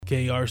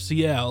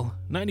KRCL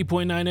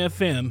 90.9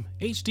 FM,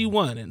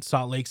 HD1 in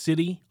Salt Lake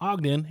City,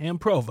 Ogden,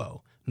 and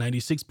Provo.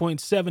 96.7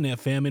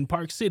 FM in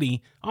Park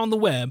City, on the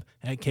web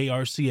at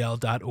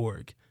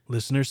krcl.org.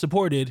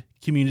 Listener-supported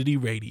community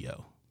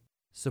radio.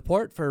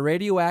 Support for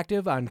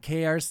Radioactive on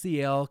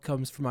KRCL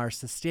comes from our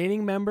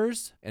sustaining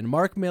members and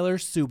Mark Miller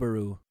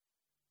Subaru.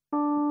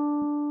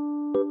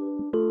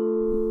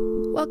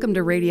 Welcome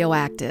to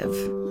Radioactive,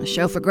 a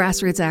show for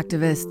grassroots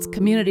activists,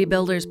 community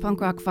builders,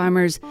 punk rock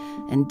farmers,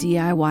 and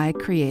DIY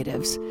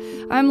creatives.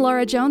 I'm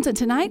Laura Jones, and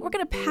tonight we're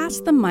going to pass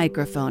the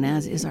microphone,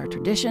 as is our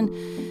tradition,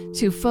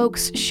 to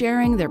folks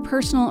sharing their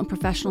personal and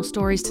professional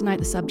stories. Tonight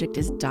the subject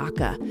is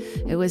DACA.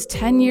 It was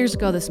 10 years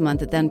ago this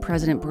month that then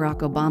President Barack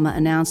Obama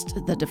announced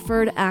the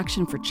Deferred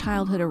Action for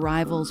Childhood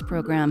Arrivals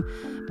program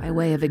by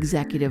way of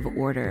executive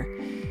order.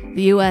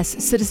 The U.S.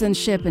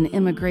 Citizenship and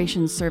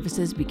Immigration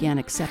Services began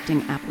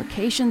accepting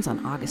applications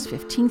on August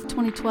 15th,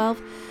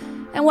 2012.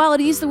 And while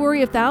it eased the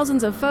worry of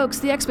thousands of folks,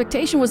 the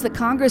expectation was that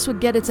Congress would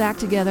get its act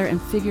together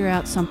and figure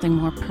out something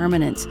more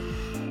permanent.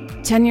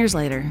 10 years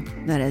later,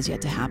 that has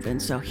yet to happen.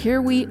 So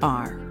here we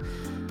are.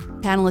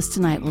 Panelists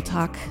tonight will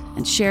talk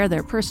and share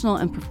their personal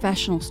and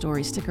professional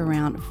stories. Stick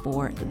around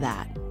for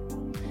that.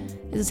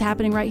 This is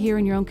happening right here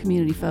in your own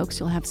community, folks.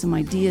 You'll have some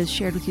ideas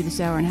shared with you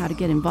this hour on how to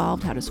get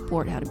involved, how to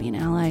support, how to be an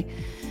ally,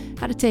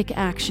 how to take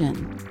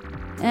action.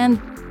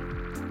 And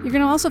you're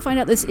going to also find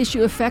out this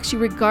issue affects you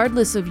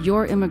regardless of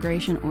your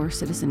immigration or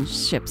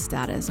citizenship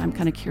status. I'm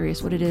kind of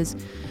curious what it is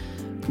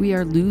we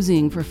are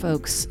losing for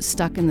folks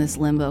stuck in this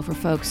limbo, for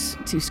folks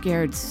too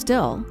scared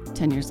still,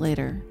 10 years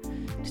later,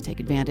 to take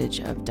advantage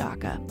of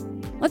DACA.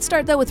 Let's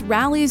start, though, with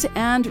rallies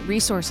and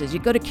resources.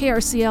 You go to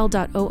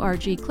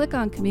krcl.org, click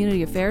on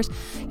Community Affairs.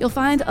 You'll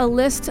find a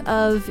list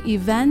of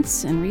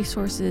events and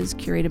resources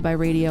curated by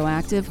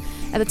Radioactive.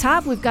 At the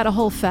top, we've got a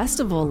whole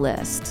festival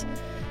list.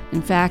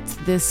 In fact,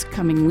 this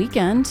coming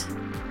weekend,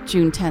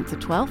 June 10th to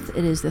 12th,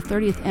 it is the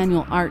 30th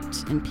Annual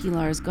Art in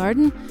Pilar's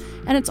Garden,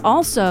 and it's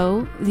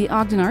also the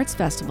Ogden Arts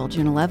Festival,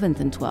 June 11th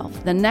and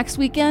 12th. Then next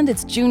weekend,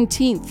 it's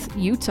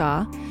Juneteenth,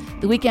 Utah.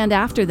 The weekend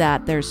after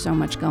that, there's so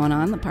much going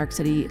on. The Park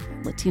City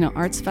Latino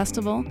Arts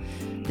Festival,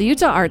 the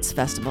Utah Arts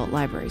Festival at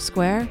Library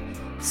Square,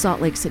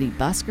 Salt Lake City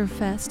Busker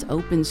Fest,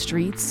 Open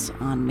Streets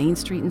on Main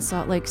Street in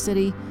Salt Lake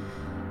City,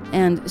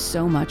 and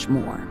so much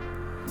more.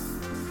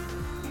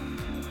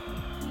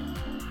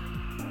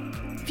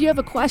 If you have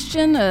a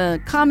question, a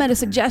comment, a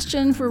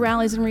suggestion for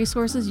rallies and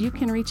resources, you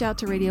can reach out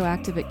to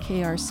Radioactive at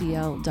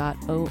krcl.org.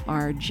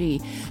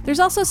 There's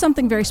also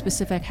something very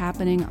specific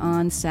happening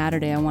on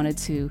Saturday I wanted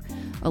to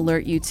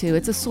alert you to.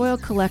 It's a soil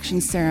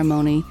collection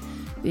ceremony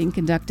being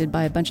conducted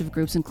by a bunch of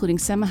groups, including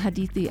Sema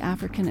Hadithi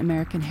African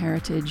American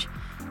Heritage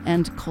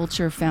and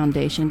Culture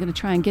Foundation. I'm going to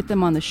try and get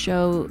them on the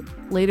show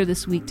later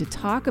this week to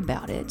talk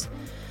about it.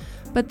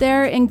 But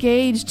they're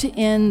engaged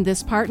in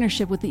this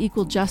partnership with the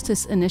Equal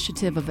Justice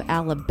Initiative of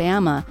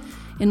Alabama,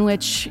 in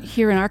which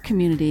here in our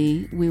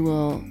community, we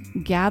will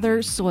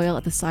gather soil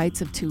at the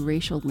sites of 2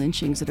 racial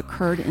lynchings that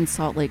occurred in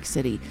Salt Lake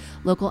City.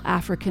 Local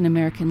African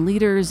American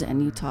leaders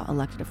and Utah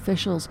elected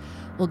officials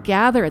will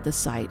gather at the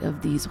site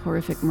of these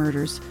horrific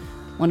murders,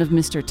 one of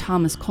Mr.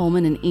 Thomas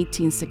Coleman in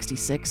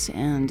 1866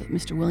 and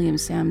Mr. William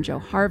Sam Joe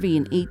Harvey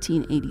in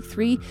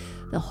 1883.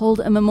 They'll hold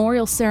a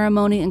memorial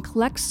ceremony and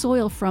collect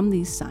soil from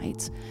these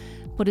sites,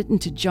 put it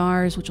into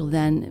jars, which will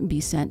then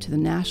be sent to the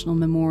National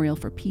Memorial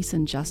for Peace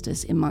and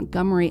Justice in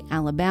Montgomery,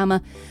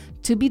 Alabama,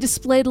 to be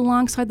displayed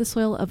alongside the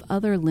soil of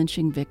other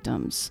lynching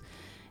victims.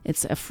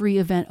 It's a free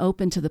event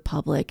open to the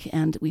public,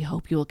 and we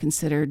hope you will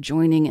consider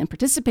joining and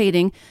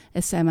participating,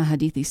 as Sema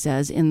Hadithi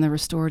says, in the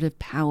restorative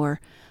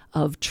power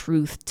of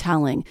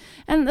truth-telling.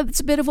 And it's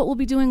a bit of what we'll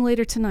be doing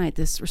later tonight,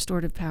 this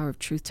restorative power of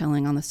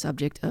truth-telling on the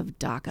subject of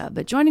DACA.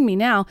 But joining me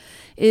now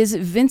is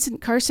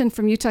Vincent Carson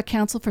from Utah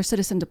Council for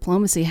Citizen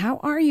Diplomacy.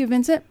 How are you,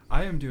 Vincent?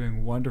 I am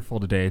doing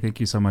wonderful today. Thank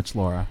you so much,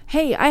 Laura.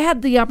 Hey, I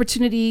had the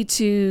opportunity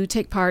to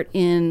take part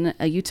in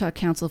a Utah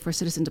Council for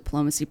Citizen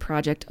Diplomacy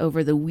project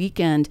over the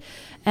weekend,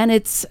 and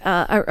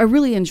I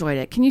really enjoyed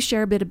it. Can you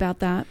share a bit about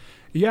that?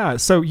 Yeah,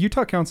 so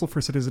Utah Council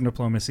for Citizen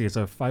Diplomacy is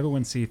a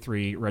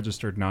 501c3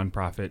 registered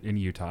nonprofit in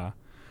Utah.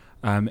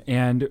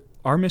 And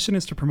our mission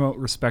is to promote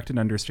respect and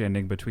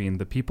understanding between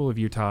the people of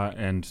Utah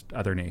and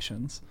other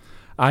nations.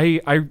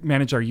 I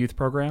manage our youth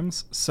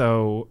programs,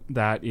 so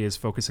that is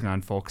focusing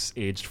on folks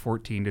aged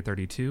 14 to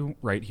 32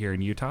 right here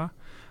in Utah.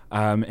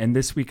 And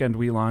this weekend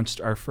we launched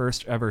our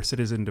first ever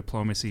Citizen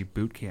Diplomacy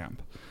Boot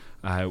Camp,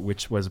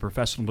 which was a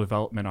professional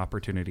development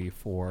opportunity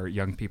for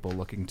young people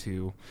looking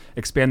to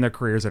expand their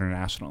careers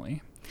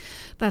internationally.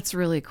 That's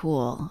really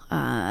cool.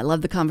 I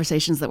love the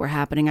conversations that were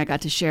happening. I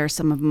got to share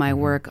some of my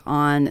work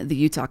on the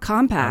Utah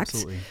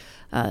Compact,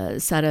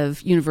 set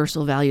of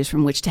universal values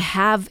from which to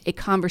have a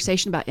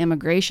conversation about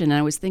immigration. And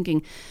I was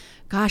thinking,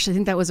 gosh, I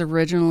think that was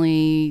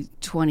originally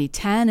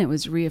 2010. It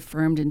was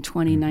reaffirmed in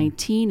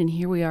 2019, and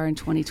here we are in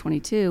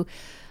 2022.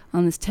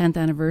 on this 10th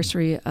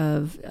anniversary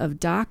of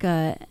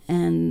DACA,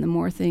 and the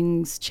more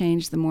things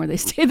change, the more they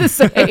stay the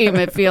same,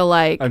 I feel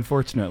like.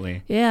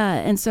 Unfortunately. Yeah,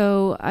 and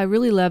so I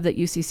really love that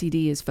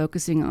UCCD is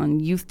focusing on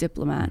youth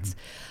diplomats.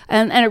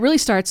 And it really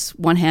starts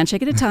one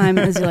handshake at a time,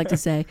 as you like to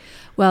say.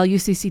 Well,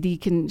 UCCD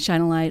can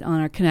shine a light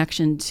on our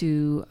connection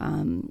to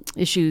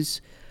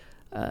issues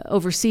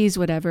overseas,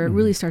 whatever. It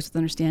really starts with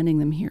understanding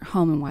them here at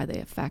home and why they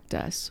affect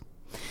us.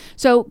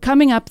 So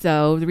coming up,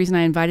 though, the reason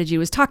I invited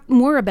you is talk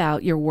more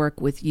about your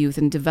work with youth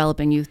and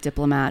developing youth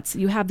diplomats.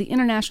 You have the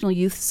International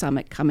Youth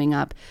Summit coming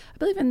up, I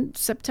believe in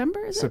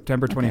September, is it?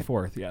 September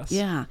 24th, yes.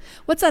 Yeah.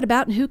 What's that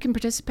about and who can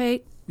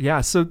participate?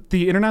 Yeah, so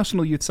the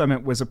International Youth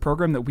Summit was a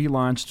program that we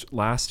launched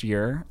last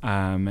year,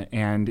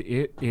 and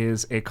it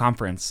is a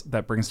conference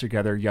that brings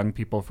together young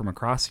people from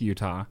across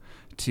Utah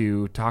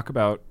to talk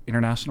about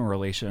international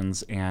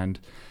relations and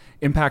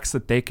impacts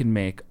that they can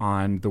make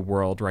on the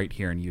world right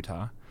here in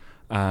Utah.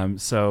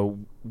 So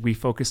we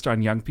focused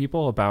on young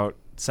people. About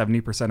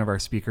 70% of our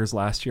speakers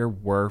last year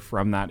were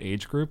from that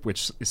age group,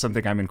 which is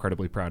something I'm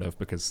incredibly proud of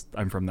because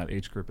I'm from that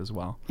age group as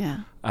well.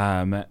 Yeah.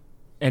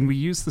 And we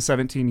used the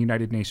 17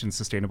 United Nations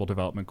Sustainable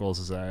Development Goals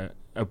as a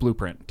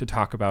blueprint to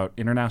talk about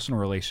international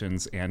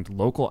relations and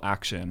local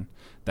action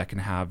that can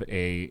have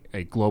a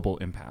global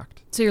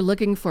impact. So you're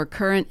looking for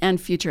current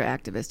and future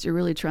activists. You're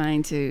really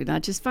trying to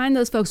not just find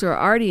those folks who are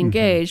already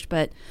engaged,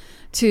 but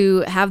to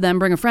have them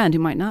bring a friend who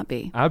might not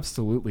be.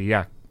 Absolutely,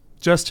 yeah.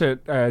 Just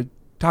to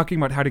talking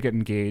about how to get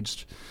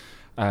engaged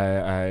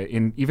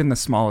in even the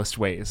smallest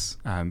ways,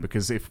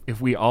 because if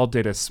we all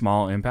did a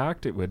small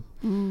impact, it would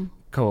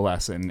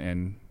coalesce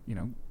and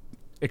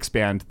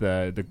expand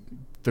the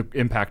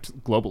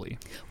impact globally.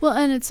 Well,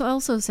 and it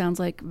also sounds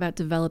like about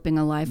developing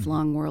a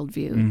lifelong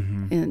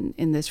worldview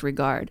in this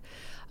regard.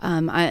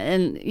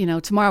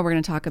 Tomorrow we're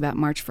going to talk about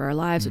March for Our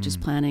Lives, which is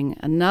planning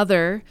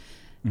another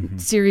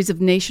series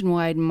of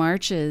nationwide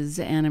marches,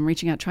 and I'm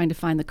reaching out trying to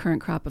find the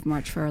current crop of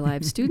March for Our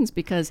Lives students,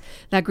 because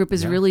that group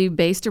is really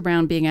based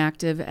around being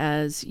active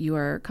as you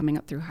are coming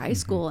up through high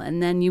school,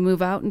 and then you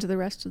move out into the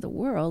rest of the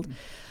world.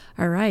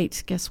 All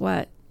right, guess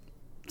what?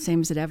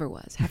 Same as it ever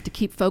was. Have to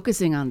keep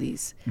focusing on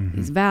these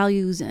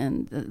values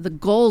and the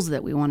goals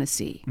that we want to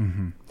see.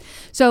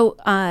 So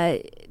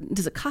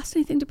does it cost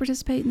anything to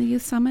participate in the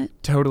Youth Summit?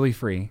 Totally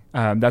free.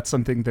 That's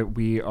something that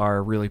we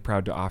are really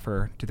proud to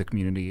offer to the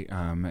community.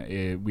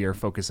 We are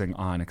focusing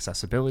on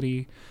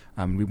accessibility.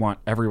 We want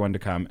everyone to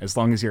come as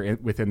long as you're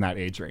within that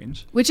age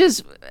range. Which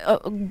is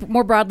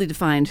more broadly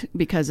defined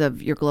because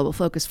of your global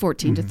focus,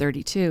 14 to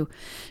 32.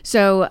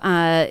 So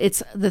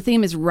the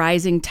theme is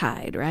Rising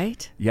Tide,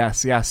 right?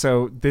 Yes, yeah.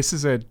 So this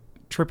is a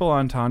triple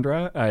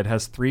entendre. It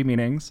has three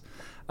meanings.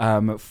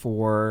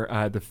 For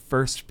the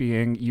first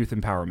being youth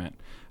empowerment,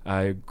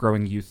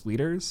 growing youth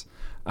leaders.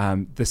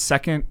 The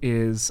second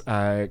is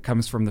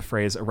comes from the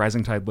phrase "a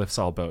rising tide lifts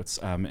all boats,"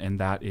 and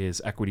that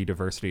is equity,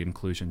 diversity,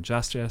 inclusion,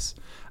 justice.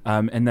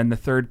 And then the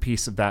third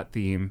piece of that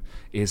theme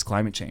is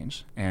climate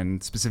change,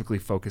 and specifically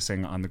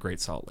focusing on the Great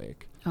Salt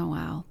Lake. Oh,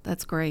 wow.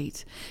 That's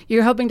great.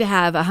 You're hoping to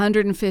have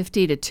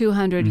 150 to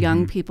 200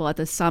 young people at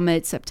the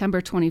summit, September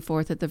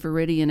 24th at the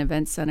Viridian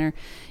Event Center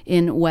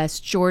in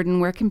West Jordan.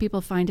 Where can people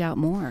find out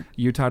more?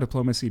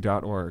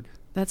 UtahDiplomacy.org.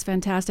 That's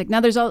fantastic. Now,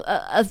 there's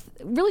a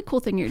really cool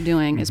thing you're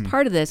doing as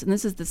part of this, and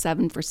this is the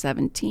 7 for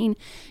 17.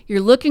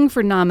 You're looking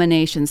for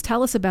nominations.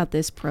 Tell us about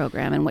this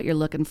program and what you're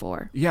looking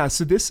for. Yeah,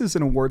 so this is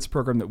an awards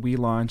program that we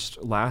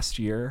launched last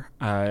year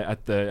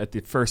at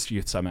the first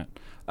Youth Summit.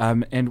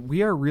 And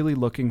we are really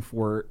looking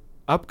for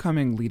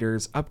upcoming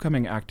leaders,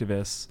 upcoming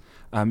activists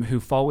who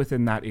fall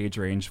within that age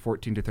range,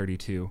 14 to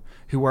 32,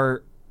 who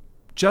are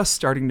just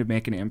starting to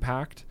make an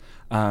impact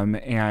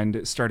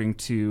and starting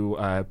to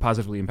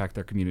positively impact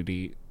their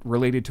community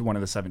related to one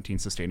of the 17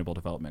 Sustainable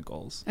Development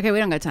Goals. Okay, we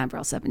don't got time for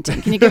all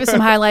 17. Can you give us some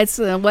highlights?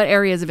 What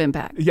areas of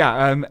impact?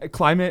 Yeah,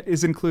 climate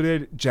is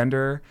included,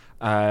 gender,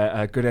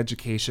 good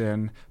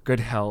education, good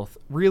health.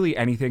 Really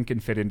anything can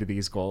fit into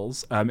these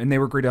goals. And they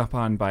were agreed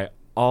upon by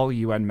all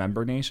UN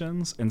member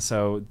nations, and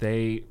so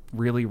they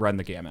really run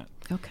the gamut.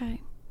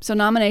 Okay. So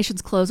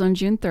nominations close on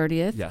June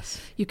 30th. Yes.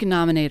 You can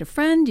nominate a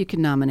friend. You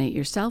can nominate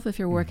yourself if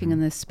you're working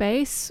in this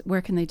space.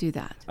 Where can they do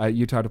that?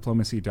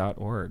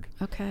 UtahDiplomacy.org.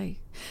 Okay.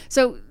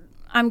 So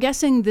I'm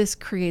guessing this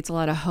creates a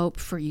lot of hope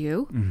for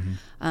you,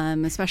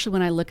 especially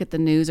when I look at the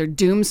news or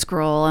doom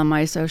scroll on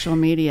my social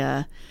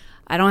media.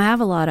 I don't have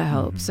a lot of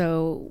hope.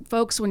 So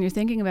folks, when you're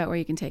thinking about where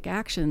you can take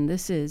action,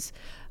 this is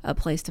a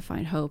place to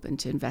find hope and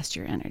to invest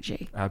your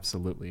energy.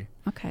 Absolutely.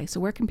 Okay, so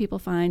where can people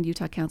find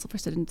Utah Council for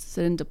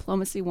Citizen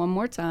Diplomacy one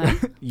more time?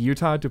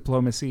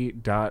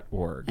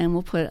 UtahDiplomacy.org. And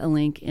we'll put a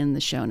link in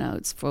the show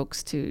notes,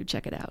 folks, to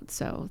check it out.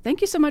 So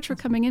thank you so much for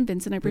coming in,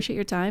 Vincent. I appreciate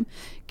your time.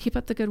 Keep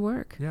up the good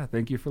work. Yeah,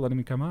 thank you for letting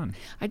me come on.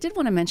 I did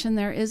want to mention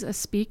there is a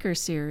speaker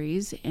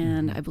series,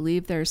 and I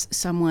believe there's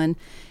someone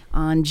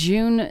on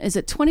June, is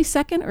it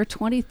 22nd or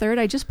 23rd?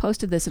 I just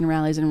posted this in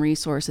Rallies and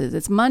Resources.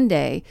 It's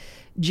Wednesday,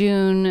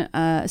 June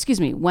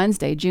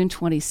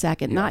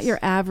 22nd. Yes. Not your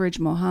average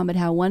Mohammed,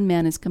 how one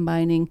man is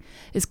combating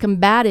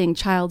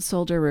child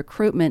soldier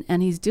recruitment,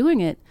 and he's doing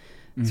it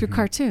through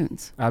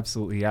cartoons.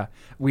 Absolutely, yeah.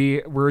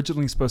 We were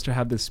originally supposed to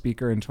have this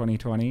speaker in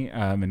 2020,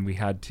 and we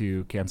had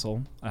to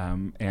cancel.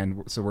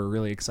 And so we're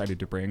really excited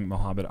to bring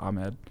Mohammed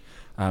Ahmed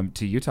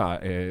to Utah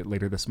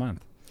later this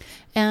month.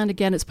 And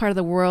again, it's part of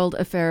the World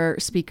Affair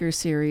Speaker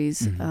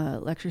Series,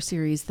 lecture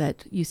series that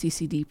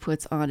UCCD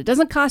puts on. It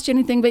doesn't cost you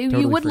anything, but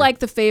Totally you would free. like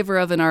the favor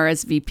of an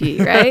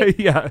RSVP, right?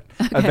 Yeah,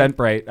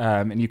 Eventbrite.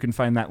 And you can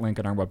find that link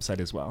on our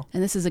website as well.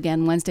 And this is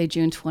again Wednesday,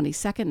 June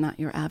 22nd, Not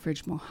Your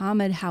Average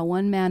Mohammed, How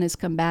One Man is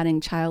Combating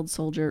Child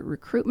Soldier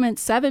Recruitment,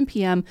 7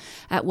 p.m.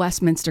 at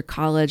Westminster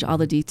College. All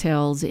the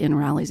details in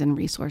Rallies and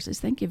Resources.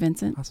 Thank you,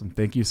 Vincent. Awesome.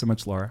 Thank you so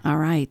much, Laura. All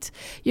right.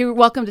 You're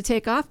welcome to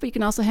take off, but you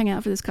can also hang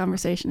out for this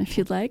conversation if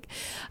you'd like.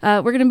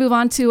 We're going to move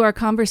on to our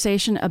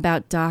conversation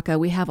about DACA.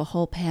 We have a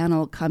whole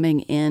panel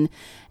coming in,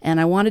 and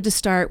I wanted to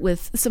start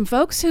with some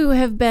folks who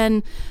have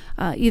been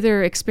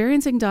either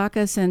experiencing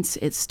DACA since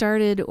it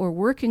started or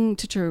working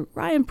to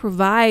try and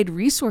provide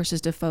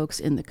resources to folks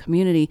in the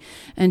community.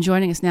 And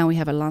joining us now, we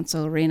have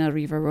Alonso Reyna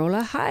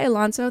Rivarola. Hi,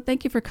 Alonso.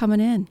 Thank you for coming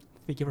in.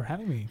 Thank you for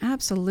having me.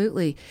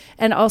 Absolutely.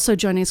 And also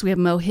joining us, we have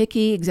Mo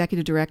Hickey,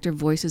 Executive Director,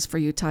 Voices for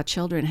Utah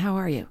Children. How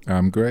are you?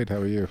 I'm great. How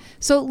are you?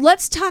 So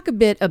let's talk a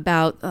bit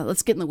about,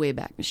 let's get in the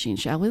Wayback Machine,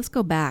 shall we? Let's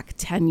go back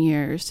 10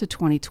 years to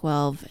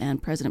 2012,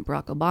 and President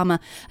Barack Obama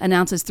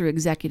announces through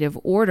executive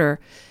order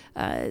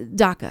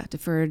DACA,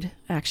 Deferred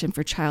Action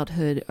for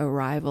Childhood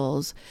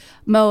Arrivals.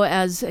 Mo,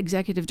 as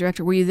Executive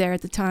Director, were you there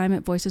at the time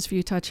at Voices for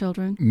Utah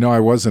Children? No, I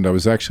wasn't. I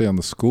was actually on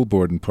the school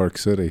board in Park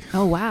City.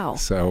 Oh, wow.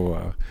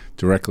 So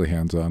directly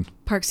hands-on.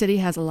 Park City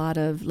has a lot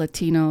of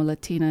Latina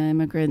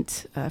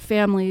immigrant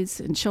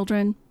families and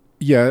children.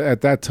 Yeah,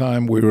 at that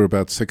time we were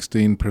about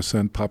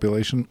 16%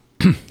 population,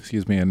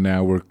 excuse me, and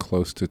now we're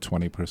close to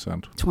 20%.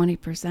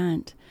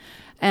 20%.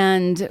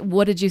 And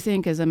what did you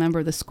think as a member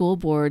of the school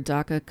board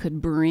DACA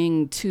could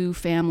bring to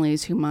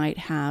families who might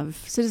have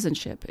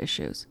citizenship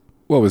issues?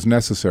 Well, it was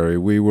necessary.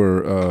 We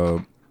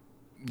were,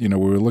 we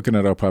were looking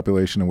at our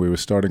population and we were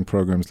starting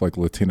programs like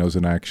Latinos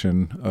in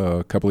Action.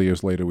 A couple of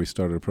years later, we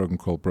started a program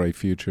called Bright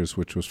Futures,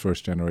 which was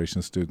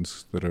first-generation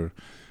students that are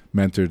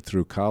mentored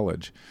through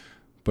college.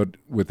 But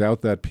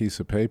without that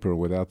piece of paper,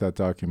 without that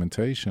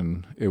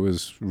documentation, it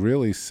was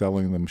really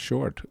selling them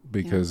short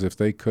because if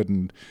they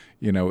couldn't,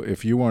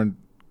 if you weren't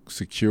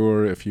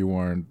secure, if you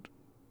weren't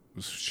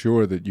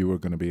sure that you were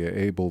going to be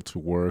able to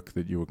work,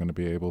 that you were going to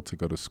be able to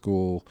go to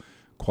school,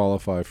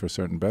 qualify for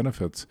certain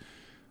benefits,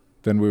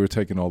 then we were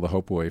taking all the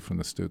hope away from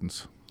the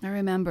students. I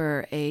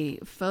remember a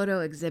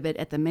photo exhibit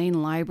at the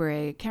main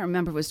library. I can't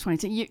remember if it was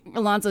 2010.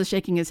 Alonso's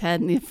shaking his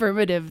head in the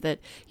affirmative that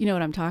you know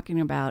what I'm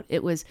talking about.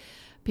 It was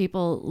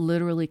people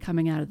literally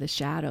coming out of the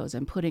shadows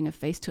and putting a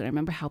face to it. I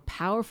remember how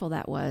powerful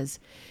that was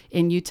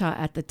in Utah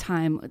at the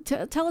time.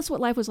 Tell us what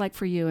life was like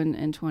for you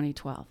in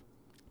 2012.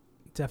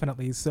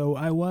 Definitely. So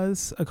I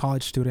was a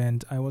college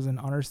student. I was an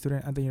honors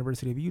student at the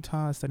University of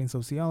Utah studying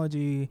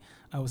sociology.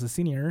 I was a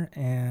senior,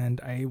 and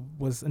I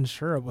was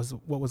unsure of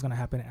what was going to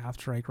happen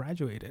after I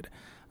graduated.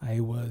 I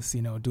was,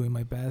 doing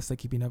my best at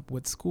keeping up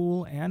with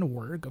school and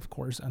work, of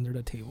course, under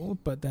the table.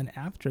 But then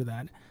after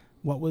that,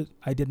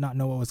 I did not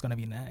know what was going to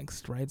be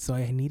next, right? So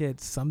I needed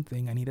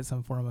something. I needed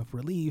some form of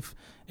relief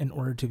in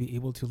order to be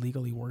able to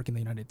legally work in the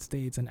United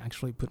States and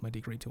actually put my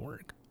degree to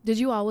work. Did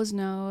you always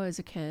know as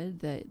a kid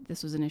that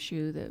this was an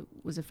issue that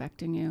was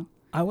affecting you?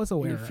 I was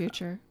aware. In your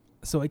future?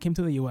 So I came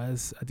to the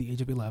U.S. at the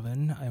age of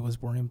 11. I was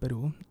born in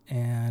Peru.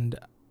 And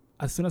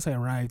as soon as I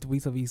arrived,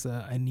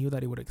 visa, I knew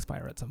that it would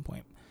expire at some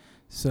point.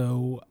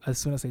 So as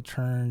soon as I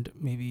turned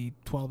maybe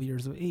 12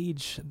 years of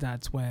age,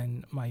 that's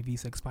when my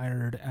visa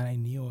expired and I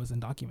knew I was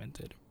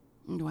undocumented.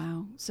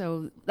 Wow.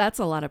 So that's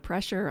a lot of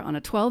pressure on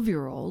a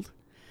 12-year-old.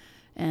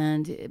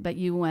 But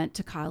you went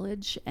to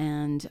college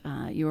and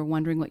you were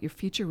wondering what your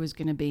future was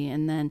going to be.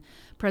 And then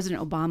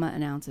President Obama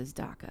announces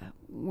DACA.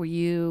 Were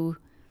you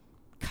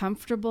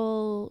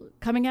comfortable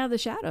coming out of the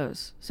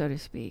shadows, so to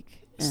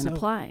speak, and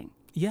applying?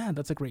 Yeah,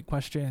 that's a great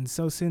question.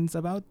 So since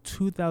about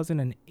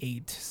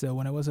 2008, so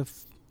when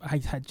I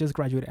had just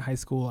graduated high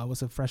school, I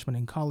was a freshman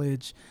in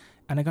college,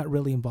 and I got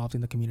really involved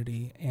in the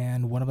community.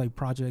 And one of my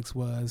projects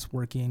was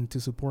working to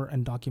support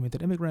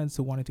undocumented immigrants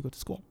who wanted to go to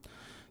school.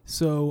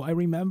 So I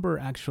remember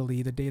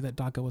actually the day that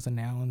DACA was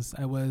announced,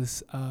 I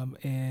was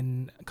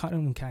in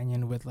Cottonwood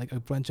Canyon with like a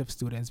bunch of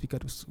students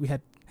because we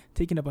had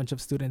taken a bunch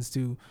of students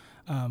to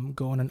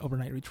go on an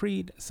overnight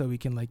retreat so we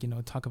can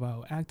talk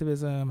about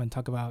activism and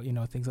talk about,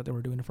 things that they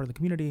were doing for the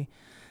community.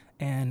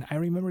 And I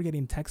remember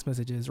getting text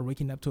messages or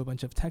waking up to a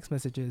bunch of text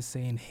messages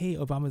saying, hey,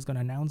 Obama's going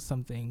to announce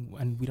something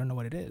and we don't know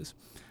what it is.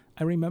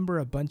 I remember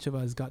a bunch of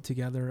us got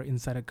together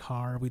inside a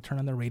car. We turned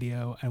on the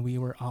radio and we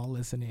were all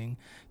listening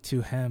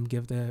to him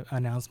give the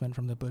announcement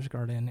from the Busch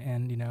Garden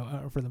and,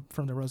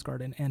 from the Rose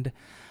Garden. And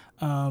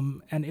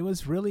it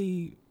was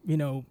really,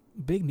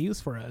 big news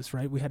for us,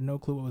 right? We had no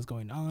clue what was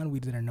going on. We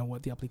didn't know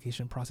what the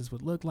application process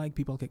would look like.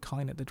 People kept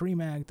calling it the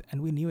DREAM Act,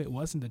 and we knew it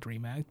wasn't the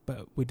DREAM Act,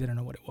 but we didn't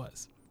know what it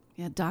was.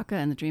 Yeah, DACA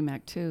and the DREAM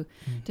Act, too.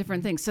 Mm-hmm.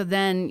 Different things. So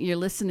then you're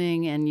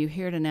listening and you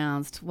hear it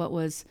announced. What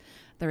was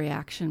the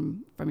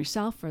reaction from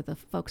yourself or the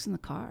folks in the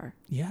car?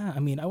 Yeah, I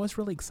mean, I was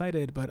really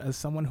excited, but as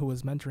someone who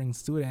was mentoring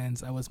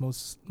students, I was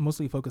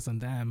mostly focused on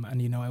them.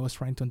 And, I was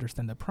trying to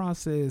understand the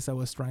process. I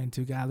was trying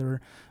to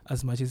gather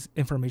as much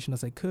information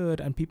as I could.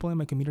 And people in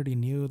my community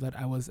knew that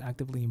I was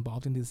actively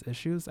involved in these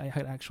issues. I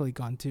had actually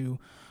gone to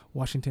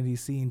Washington,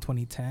 D.C. in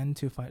 2010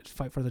 to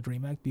fight for the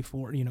DREAM Act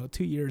before,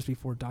 2 years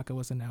before DACA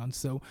was announced.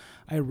 So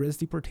I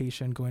risked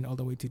deportation going all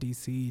the way to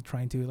D.C.,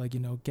 trying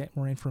to, get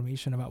more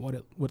information about what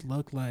it would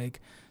look like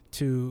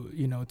to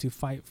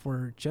fight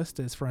for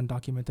justice for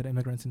undocumented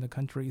immigrants in the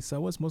country. So I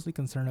was mostly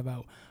concerned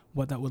about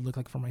what that would look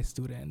like for my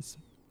students.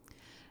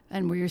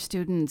 And were your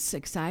students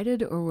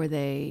excited, or were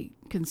they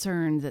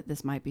concerned that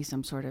this might be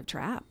some sort of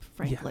trap,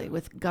 frankly,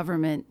 with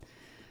government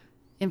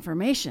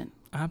information?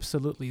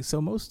 Absolutely.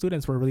 So most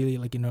students were really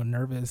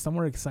nervous. Some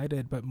were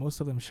excited, but most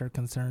of them shared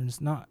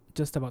concerns, not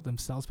just about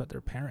themselves, but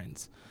their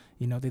parents.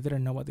 They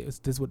didn't know what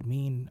this would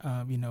mean,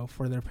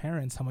 for their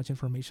parents, how much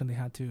information they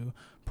had to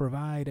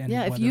provide. And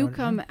if you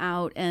come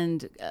out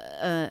and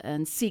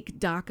seek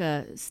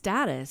DACA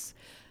status,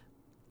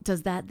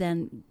 does that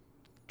then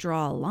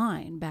draw a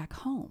line back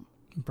home?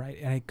 Right.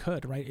 And it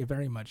could, right? It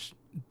very much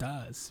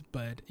does.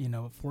 But,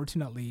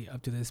 fortunately,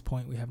 up to this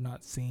point, we have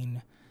not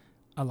seen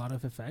a lot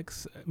of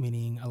effects,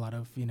 meaning a lot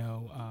of,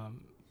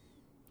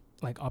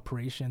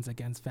 operations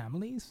against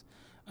families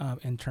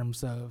in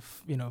terms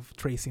of,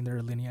 tracing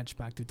their lineage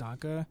back to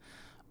DACA.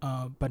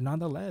 But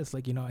nonetheless,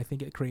 I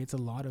think it creates a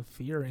lot of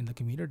fear in the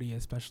community,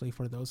 especially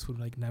for those who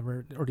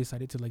never or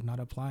decided to not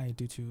apply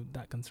due to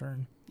that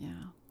concern.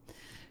 Yeah.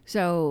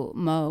 So,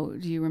 Mo,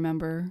 do you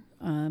remember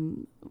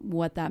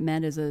what that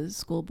meant as a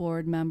school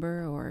board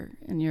member, or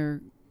in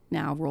your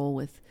now role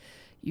with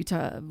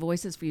Utah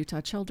Voices for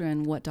Utah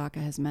Children, what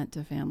DACA has meant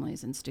to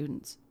families and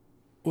students?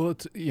 Well,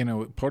 it's,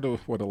 part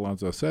of what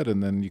Alonzo said,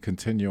 and then you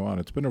continue on.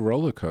 It's been a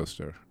roller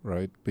coaster,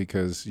 right?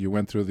 Because you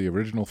went through the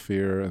original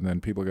fear, and then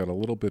people got a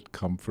little bit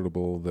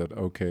comfortable that,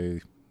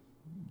 okay,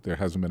 there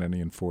hasn't been any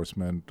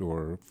enforcement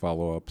or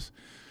follow-ups.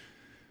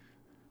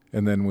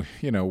 And then,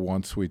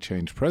 once we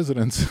changed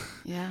presidents,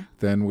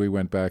 then we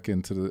went back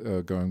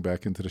into going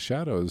back into the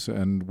shadows.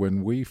 And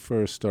when we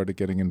first started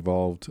getting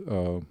involved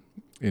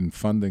in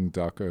funding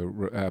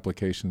DACA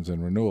applications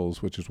and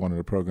renewals, which is one of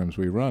the programs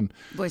we run.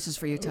 Voices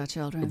for Utah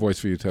Children. Voice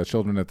for Utah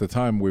Children. At the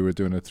time, we were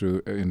doing it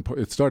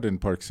it started in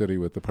Park City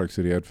with the Park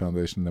City Ed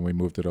Foundation, then we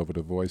moved it over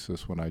to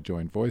Voices when I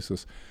joined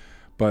Voices.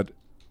 But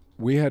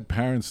we had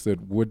parents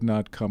that would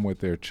not come with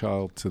their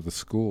child to the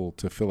school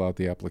to fill out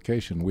the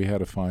application. We had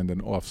to find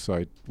an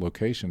off-site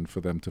location for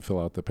them to fill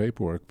out the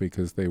paperwork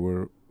because they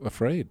were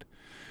afraid.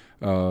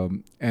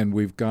 And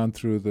we've gone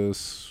through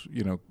this,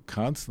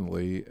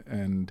 constantly.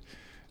 And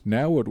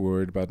now what we're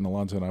worried about, and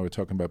Alonzo and I were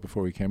talking about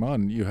before we came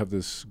on, you have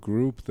this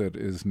group that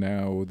is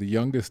now the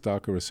youngest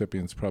DACA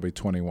recipient's probably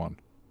 21.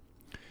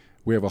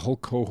 We have a whole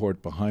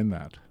cohort behind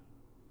that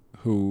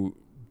who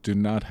do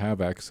not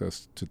have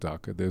access to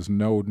DACA. There's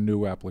no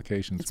new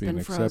applications being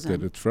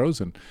accepted. It's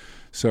frozen.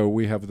 So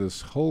we have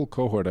this whole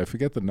cohort, I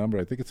forget the number,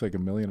 I think it's 1.5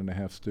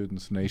 million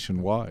students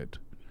nationwide,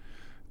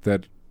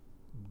 that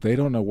they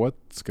don't know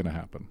what's going to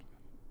happen,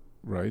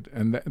 right?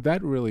 And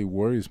that really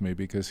worries me,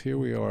 because here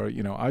we are,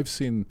 I've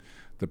seen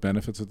the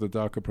benefits of the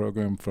DACA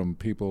program from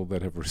people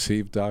that have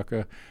received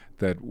DACA,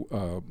 that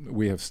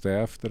we have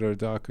staff that are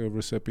DACA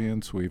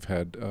recipients. We've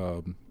had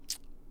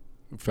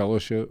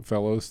fellows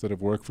that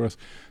have worked for us.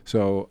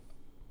 So,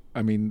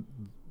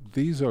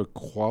 these are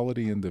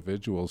quality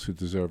individuals who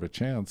deserve a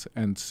chance,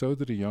 and so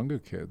do the younger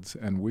kids,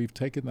 and we've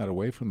taken that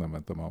away from them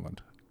at the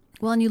moment.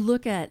 Well, and you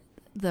look at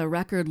the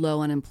record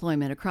low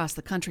unemployment across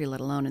the country, let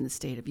alone in the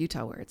state of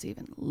Utah, where it's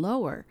even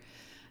lower,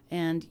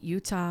 and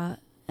Utah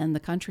and the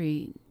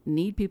country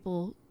need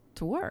people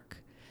to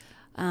work,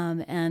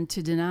 and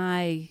to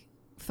deny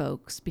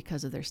folks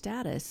because of their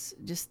status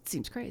just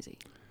seems crazy.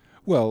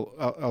 Well,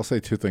 I'll say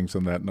two things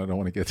on that, and I don't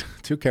want to get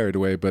too carried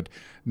away. But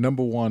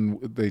number one,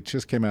 they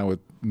just came out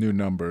with new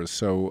numbers.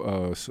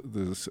 So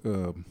this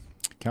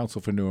Council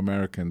for New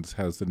Americans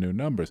has the new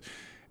numbers.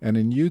 And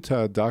in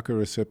Utah, DACA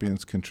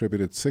recipients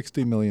contributed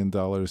 $60 million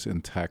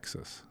in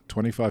taxes,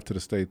 25 to the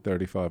state,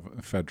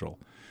 35 federal.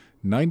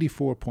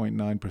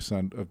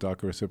 94.9% of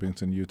DACA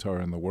recipients in Utah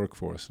are in the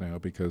workforce now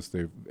because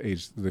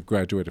they've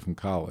graduated from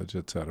college,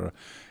 et cetera.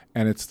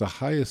 And it's the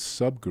highest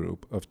subgroup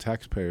of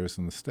taxpayers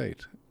in the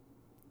state.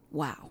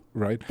 Wow.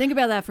 Right? Think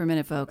about that for a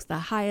minute, folks. The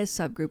highest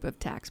subgroup of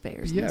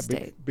taxpayers in the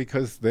state.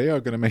 Because they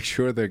are going to make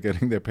sure they're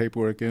getting their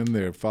paperwork in,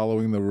 they're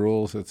following the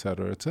rules, et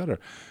cetera, et cetera.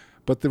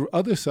 But the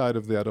other side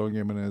of that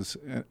argument is,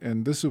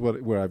 and this is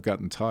where I've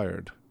gotten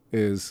tired,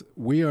 is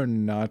we are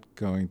not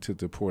going to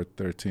deport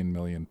 13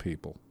 million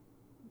people.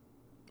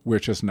 We're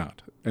just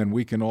not. And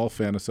we can all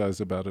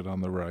fantasize about it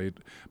on the right,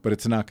 but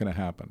it's not going to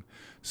happen.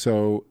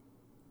 So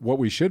what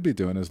we should be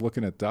doing is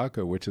looking at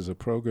DACA, which is a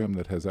program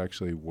that has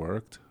actually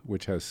worked,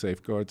 which has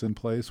safeguards in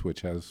place,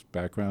 which has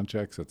background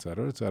checks, et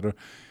cetera,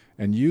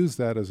 and use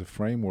that as a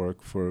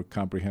framework for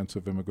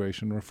comprehensive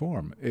immigration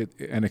reform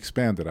and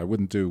expand it. I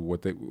wouldn't do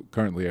what they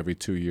currently every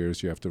 2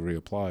 years you have to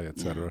reapply, et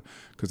cetera,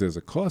 because there's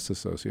a cost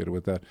associated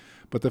with that.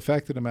 But the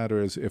fact of the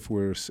matter is, if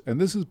we're,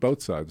 and this is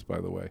both sides, by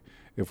the way,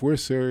 if we're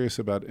serious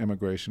about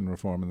immigration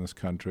reform in this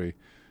country,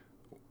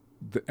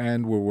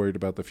 and we're worried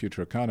about the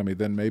future economy,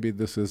 then maybe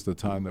this is the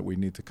time that we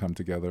need to come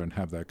together and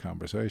have that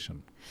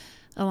conversation.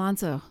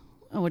 Alonso,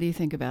 what do you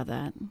think about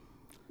that?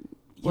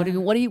 What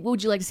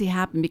would you like to see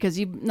happen? Because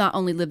you've not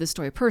only lived this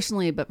story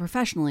personally, but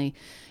professionally.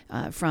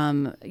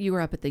 You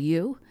were up at the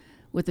U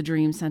with the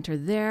Dream Center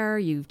there.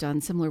 You've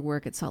done similar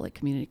work at Salt Lake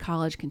Community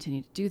College,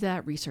 continue to do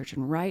that, research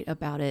and write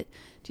about it.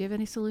 Do you have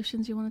any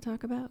solutions you want to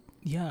talk about?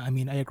 Yeah, I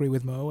mean, I agree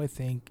with Mo. I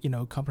think,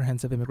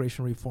 comprehensive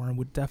immigration reform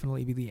would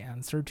definitely be the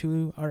answer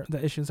to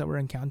the issues that we're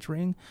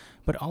encountering.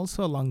 But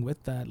also along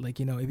with that,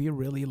 if you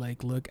really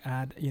look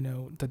at,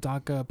 the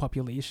DACA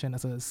population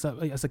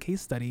as a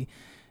case study,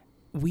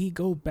 we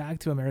go back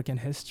to American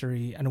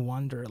history and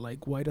wonder,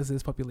 why does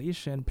this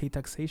population pay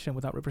taxation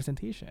without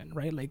representation,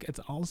 right? It's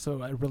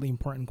also a really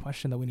important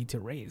question that we need to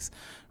raise,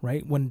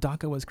 right? When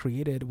DACA was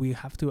created, we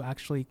have to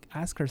actually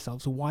ask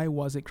ourselves, why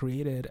was it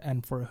created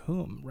and for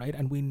whom, right?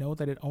 And we know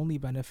that it only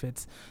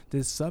benefits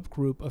this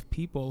subgroup of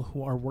people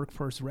who are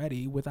workforce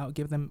ready without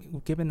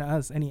giving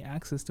us any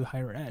access to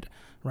higher ed,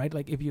 right?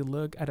 If you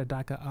look at a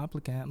DACA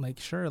applicant,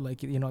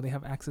 they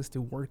have access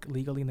to work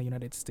legally in the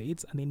United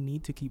States and they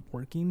need to keep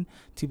working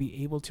to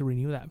be able to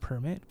renew that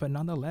permit, but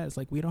nonetheless,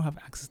 we don't have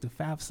access to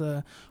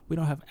FAFSA, we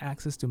don't have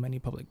access to many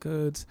public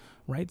goods,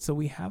 right? So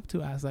we have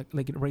to ask,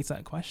 raise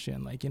that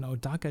question.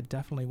 DACA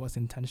definitely was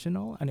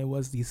intentional, and it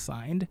was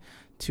designed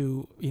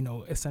to,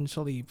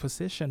 essentially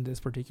position this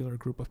particular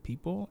group of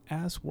people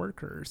as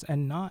workers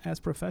and not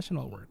as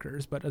professional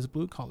workers, but as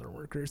blue collar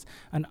workers.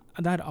 And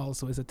that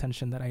also is a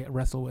tension that I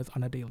wrestle with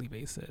on a daily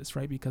basis,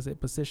 right? Because it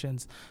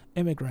positions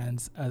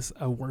immigrants as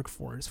a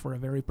workforce for a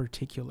very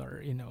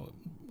particular,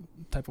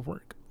 type of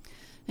work.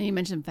 And you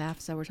mentioned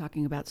FAFSA. We're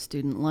talking about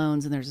student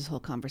loans, and there's this whole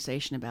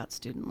conversation about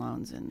student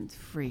loans and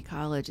free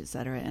college, et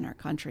cetera, in our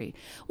country.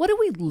 What do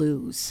we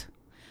lose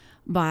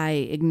by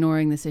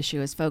ignoring this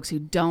issue as folks who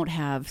don't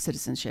have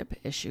citizenship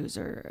issues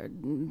or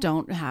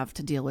don't have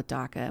to deal with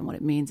DACA and what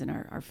it means in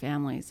our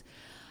families?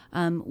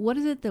 What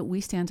is it that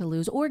we stand to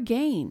lose or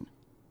gain,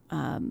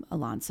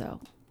 Alonso,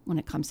 when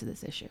it comes to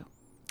this issue?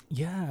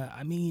 Yeah,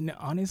 I mean,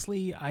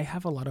 honestly, I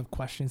have a lot of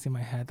questions in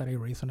my head that I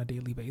raise on a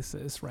daily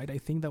basis, right? I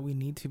think that we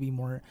need to be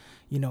more,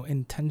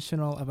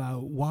 intentional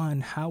about,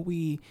 one, how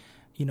we,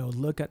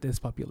 look at this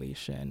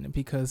population,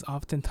 because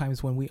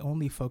oftentimes when we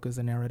only focus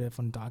the narrative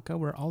on DACA,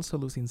 we're also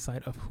losing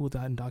sight of who the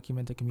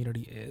undocumented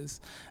community is.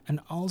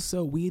 And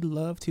also, we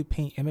love to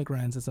paint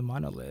immigrants as a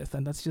monolith,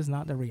 and that's just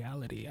not the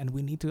reality. And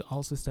we need to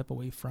also step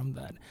away from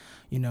that.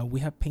 We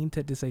have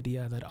painted this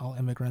idea that all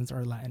immigrants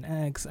are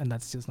Latinx, and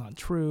that's just not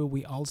true.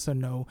 We also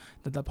know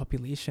that the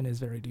population is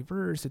very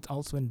diverse. It's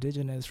also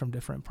indigenous from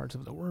different parts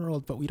of the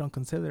world, but we don't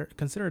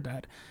consider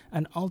that.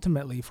 And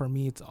ultimately, for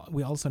me,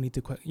 we also need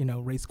to,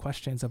 raise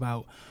questions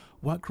about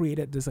what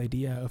created this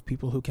idea of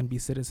people who can be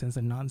citizens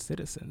and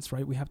non-citizens,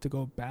 right? We have to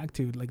go back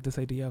to this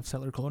idea of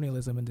settler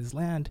colonialism in this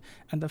land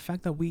and the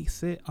fact that we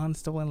sit on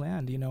stolen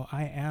land.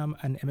 I am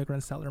an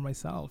immigrant settler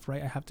myself,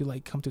 right? I have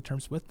to come to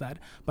terms with that,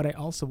 but I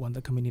also want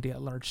the community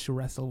at large to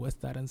wrestle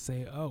with that and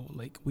say,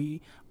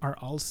 we are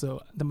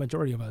also, the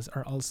majority of us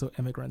are also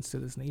immigrants to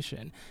this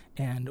nation.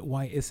 And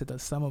why is it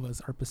that some of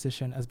us are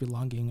positioned as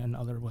belonging and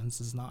other ones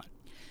is not?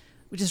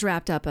 We just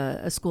wrapped up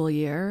a school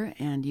year,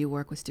 and you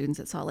work with students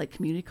at Salt Lake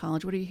Community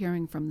College. What are you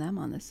hearing from them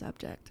on this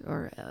subject,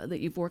 or that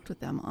you've worked with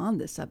them on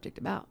this subject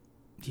about?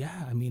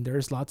 Yeah, I mean,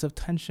 there's lots of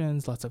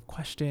tensions, lots of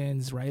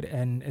questions, right?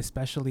 And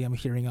especially I'm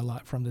hearing a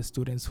lot from the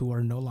students who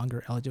are no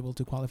longer eligible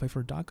to qualify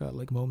for DACA,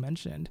 like Mo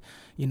mentioned.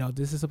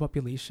 This is a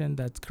population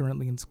that's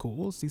currently in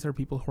schools. These are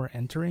people who are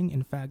entering.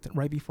 In fact,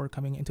 right before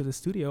coming into the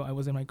studio, I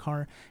was in my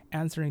car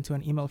answering to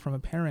an email from a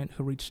parent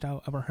who reached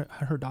out about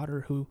her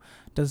daughter who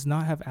does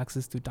not have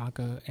access to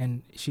DACA,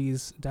 and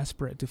she's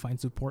desperate to find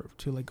support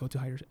to go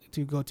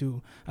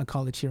to a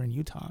college here in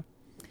Utah.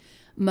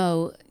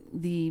 Mo,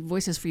 the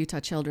Voices for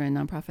Utah Children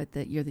nonprofit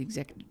that you're the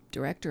executive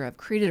director of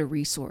created a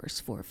resource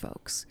for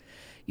folks,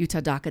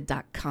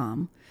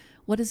 utahdaca.com.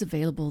 What is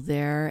available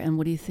there, and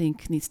what do you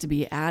think needs to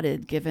be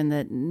added given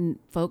that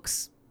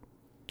folks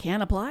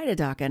can't apply to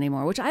DACA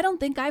anymore, which I don't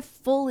think I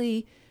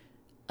fully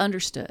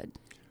understood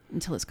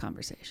until this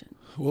conversation?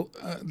 Well,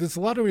 there's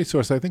a lot of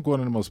resource. I think one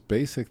of the most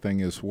basic thing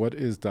is what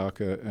is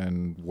DACA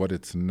and what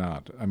it's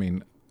not. I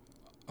mean,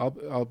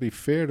 I'll be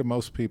fair to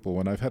most people.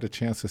 When I've had a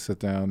chance to sit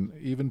down,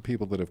 even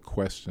people that have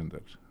questioned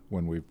it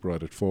when we've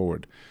brought it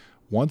forward,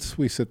 once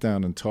we sit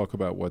down and talk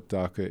about what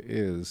DACA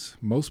is,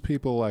 most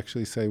people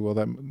actually say, well,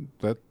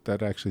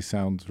 that actually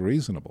sounds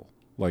reasonable,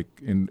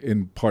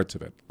 in parts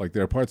of it.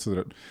 There are parts of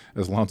it,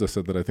 as Lonzo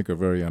said, that I think are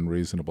very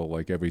unreasonable,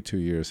 like every 2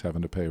 years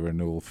having to pay a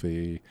renewal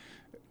fee,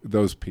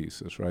 those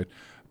pieces, right?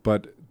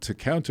 But to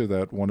counter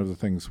that, one of the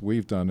things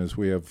we've done is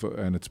we have,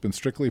 and it's been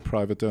strictly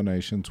private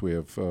donations, we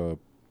have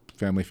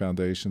family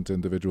foundations,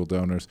 individual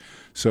donors.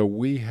 So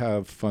we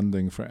have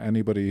funding for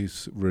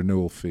anybody's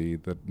renewal fee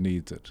that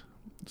needs it.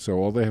 So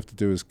all they have to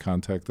do is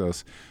contact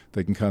us.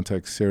 They can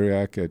contact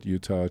Syriac at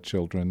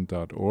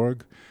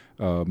utahchildren.org.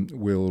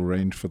 We'll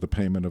arrange for the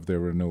payment of their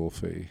renewal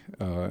fee,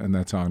 and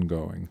that's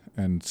ongoing.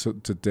 And so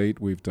to date,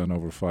 we've done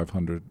over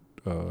 500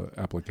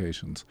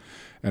 applications,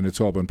 and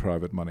it's all been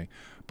private money.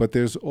 But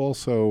there's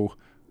also,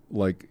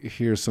 like,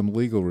 here's some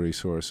legal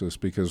resources,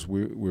 because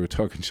we were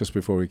talking just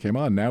before we came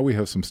on. Now we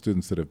have some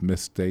students that have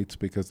missed dates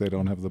because they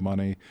don't have the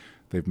money.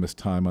 They've missed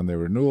time on their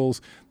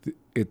renewals.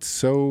 It's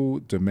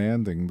so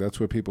demanding. That's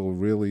what people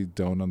really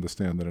don't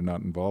understand that are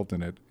not involved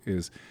in it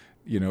is,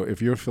 you know,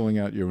 if you're filling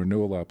out your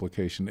renewal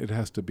application, it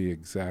has to be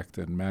exact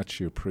and match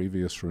your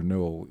previous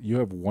renewal. You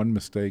have one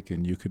mistake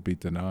and you could be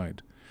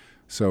denied.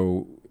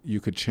 So you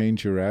could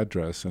change your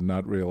address and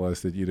not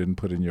realize that you didn't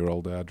put in your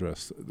old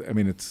address. I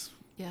mean, it's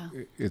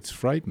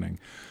frightening.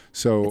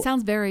 So it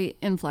sounds very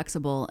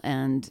inflexible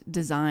and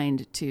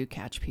designed to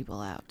catch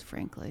people out,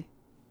 frankly.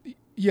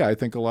 Yeah, I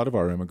think a lot of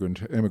our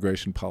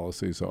immigration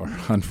policies are,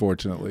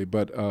 unfortunately.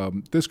 But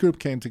this group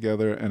came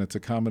together, and it's a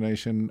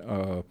combination.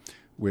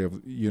 We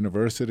have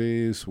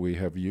universities. We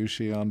have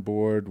USHE on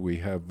board. We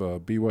have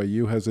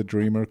BYU has a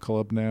Dreamer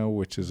Club now,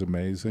 which is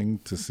amazing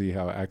to see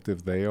how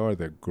active they are.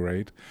 They're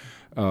great.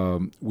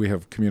 We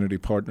have community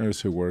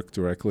partners who work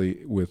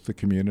directly with the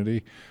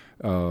community.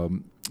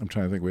 I'm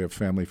trying to think. We have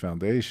family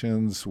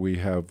foundations. We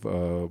have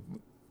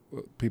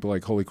people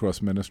like Holy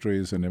Cross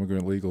Ministries and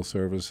Immigrant Legal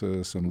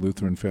Services and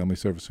Lutheran Family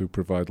Service who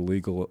provide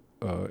legal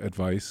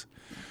advice.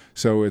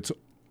 So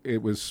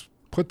it was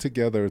put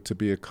together to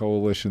be a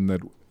coalition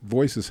that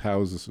voices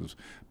houses,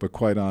 but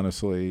quite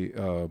honestly,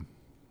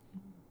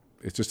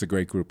 it's just a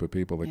great group of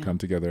people that come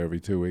together every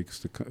 2 weeks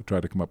to try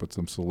to come up with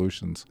some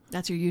solutions.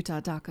 That's your Utah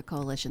DACA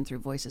Coalition through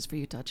Voices for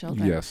Utah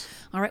Children. Yes.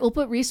 All right, we'll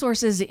put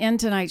resources in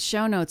tonight's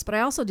show notes, but I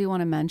also do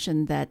want to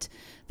mention that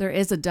there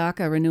is a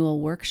DACA renewal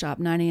workshop,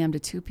 9 a.m. to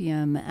 2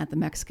 p.m. at the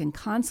Mexican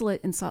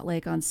Consulate in Salt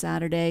Lake on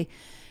Saturday.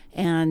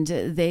 And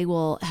they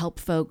will help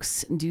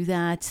folks do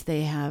that.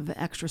 They have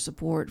extra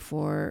support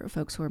for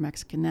folks who are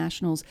Mexican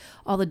nationals.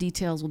 All the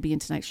details will be in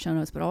tonight's show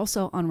notes, but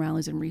also on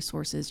Rallies and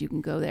Resources. You can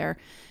go there.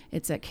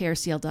 It's at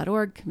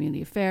krcl.org,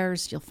 Community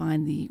Affairs. You'll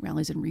find the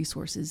Rallies and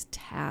Resources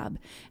tab.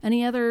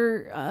 Any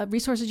other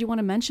resources you want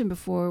to mention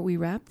before we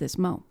wrap this,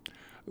 Mo?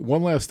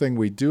 One last thing,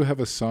 we do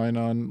have a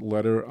sign-on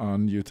letter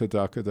on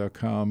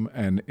utahdaca.com,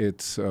 and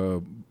it's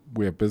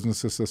we have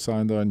businesses that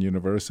signed on,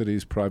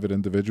 universities, private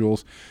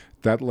individuals.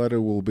 That letter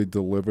will be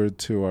delivered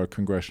to our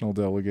congressional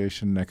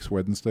delegation next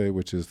Wednesday,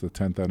 which is the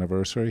 10th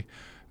anniversary.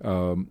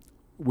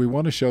 We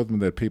want to show them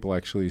that people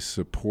actually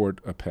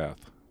support a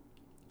path.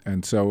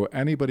 And so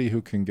anybody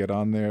who can get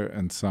on there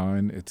and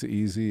sign, it's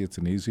easy. It's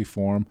an easy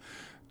form.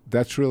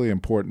 That's really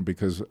important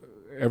because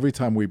every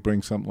time we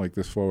bring something like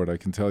this forward, I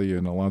can tell you,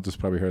 and Alonzo's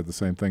probably heard the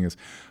same thing, is,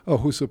 oh,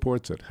 who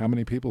supports it? How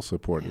many people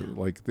support it?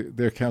 Like,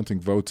 they're counting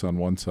votes on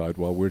one side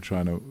while we're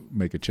trying to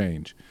make a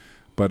change.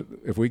 But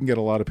if we can get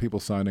a lot of people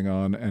signing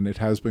on, and it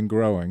has been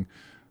growing,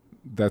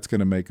 that's going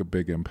to make a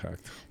big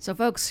impact. So,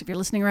 folks, if you're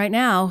listening right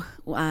now,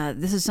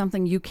 this is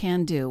something you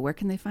can do. Where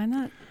can they find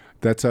that?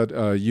 That's at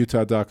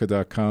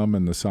utahdaca.com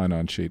and the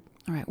sign-on sheet.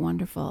 All right,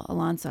 wonderful.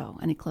 Alonzo,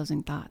 any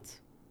closing thoughts?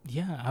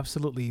 Yeah,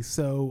 absolutely.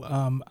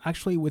 So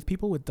actually with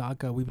people with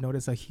DACA, we've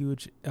noticed a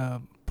huge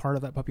part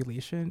of that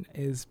population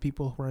is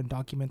people who are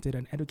undocumented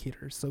and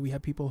educators. So we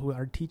have people who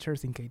are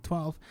teachers in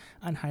K-12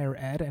 and higher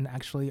ed, and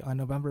actually on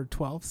November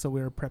 12th, so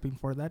we're prepping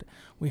for that,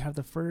 we have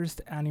the first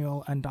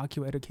annual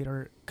Undocu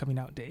Educator Coming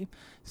Out Day.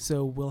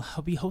 So we'll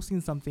be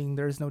hosting something,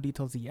 there's no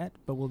details yet,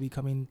 but we'll be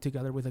coming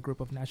together with a group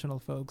of national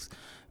folks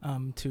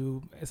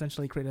to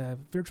essentially create a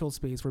virtual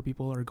space where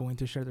people are going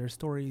to share their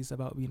stories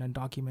about being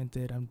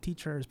undocumented,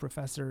 teachers,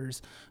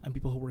 professors, and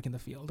people who work in the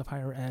field of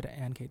higher ed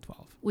and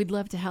K-12. We'd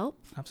love to help.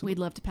 Absolutely. We'd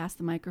love to pass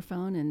the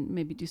microphone and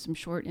maybe do some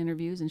short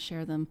interviews and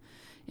share them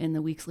in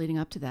the weeks leading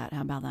up to that.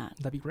 How about that?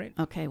 That'd be great.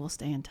 Okay, we'll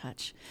stay in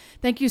touch.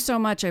 Thank you so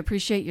much. I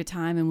appreciate your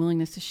time and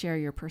willingness to share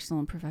your personal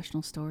and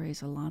professional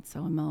stories.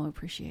 Alonzo and Mo,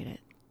 appreciate it.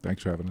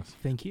 Thanks for having us.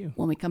 Thank you.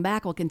 When we come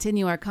back, we'll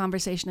continue our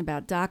conversation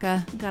about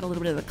DACA. We've got a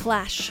little bit of a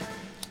clash.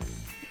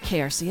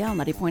 KRCL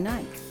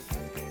 90.9.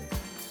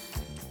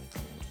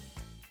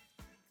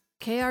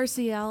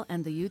 KRCL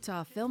and the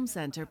Utah Film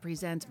Center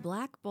present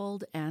Black,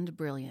 Bold, and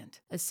Brilliant,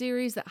 a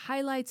series that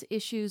highlights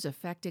issues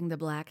affecting the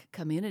Black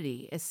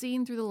community as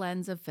seen through the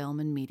lens of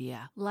film and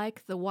media,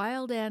 like the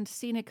Wild and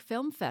Scenic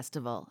Film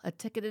Festival, a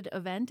ticketed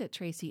event at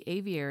Tracy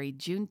Aviary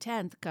June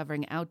 10th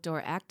covering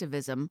outdoor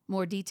activism.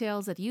 More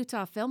details at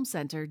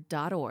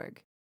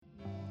utahfilmcenter.org.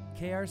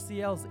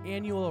 KRCL's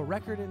annual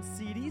record and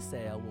CD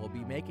sale will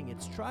be making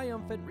its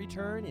triumphant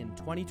return in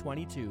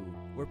 2022.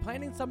 We're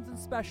planning something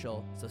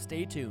special, so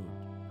stay tuned.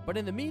 But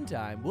in the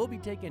meantime, we'll be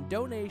taking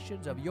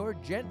donations of your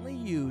gently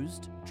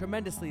used,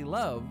 tremendously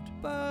loved,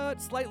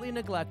 but slightly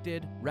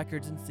neglected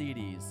records and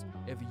CDs.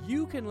 If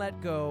you can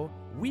let go,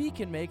 we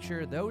can make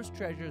sure those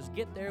treasures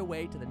get their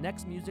way to the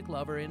next music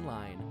lover in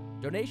line.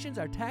 Donations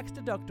are tax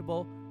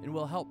deductible and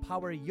will help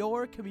power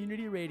your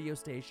community radio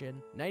station,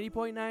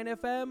 90.9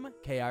 FM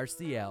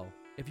KRCL.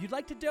 If you'd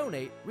like to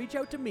donate, reach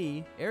out to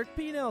me, Eric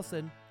P.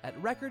 Nelson, at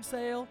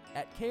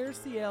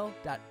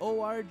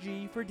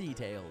recordsale@krcl.org for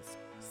details.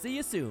 See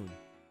you soon.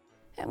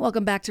 And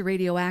welcome back to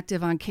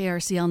Radioactive on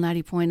KRCL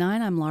 90.9.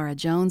 I'm Laura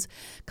Jones.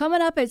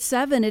 Coming up at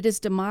 7, it is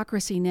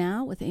Democracy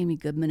Now! With Amy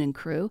Goodman and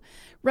crew.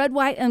 Red,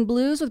 White, and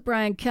Blues with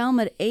Brian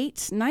Kelm at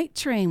 8. Night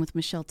Train with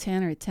Michelle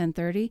Tanner at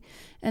 10:30.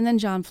 And then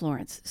John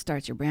Florence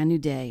starts your brand new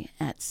day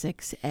at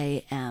 6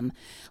 a.m.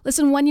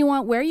 Listen when you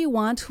want, where you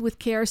want with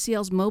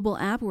KRCL's mobile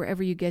app,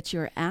 wherever you get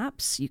your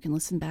apps. You can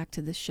listen back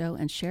to this show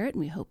and share it, and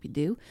we hope you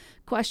do.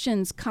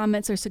 Questions,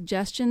 comments, or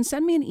suggestions,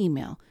 send me an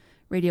email.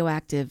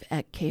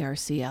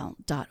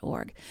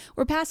 radioactive@krcl.org.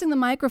 We're passing the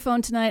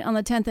microphone tonight on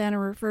the 10th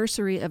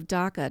anniversary of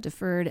DACA,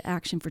 Deferred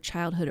Action for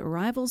Childhood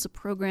Arrivals, a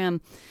program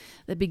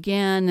that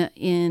began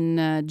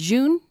in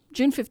June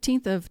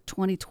 15th of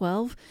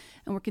 2012.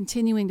 And we're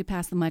continuing to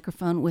pass the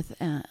microphone with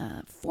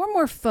 4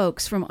 more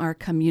folks from our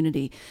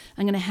community.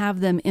 I'm going to have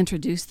them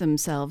introduce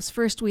themselves.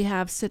 First, we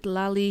have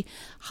Sitlali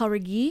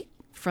Harigi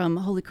from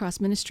Holy Cross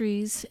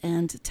Ministries.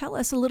 And tell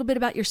us a little bit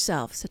about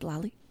yourself,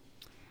 Sitlali.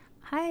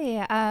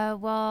 Hi.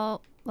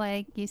 Well,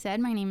 like you said,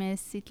 my name is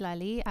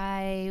Sitlali.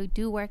 I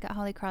do work at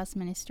Holy Cross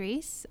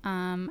Ministries.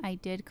 I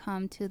did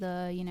come to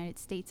the United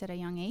States at a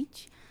young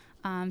age.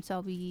 So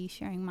I'll be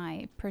sharing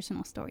my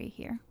personal story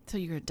here. So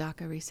you're a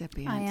DACA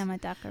recipient. I am a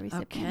DACA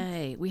recipient.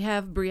 Okay. We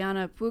have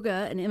Brianna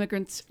Puga, an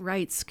immigrant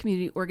rights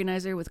community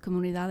organizer with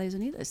Comunidades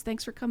Unidas.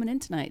 Thanks for coming in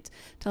tonight.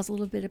 Tell us a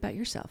little bit about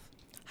yourself.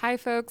 Hi,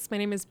 folks. My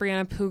name is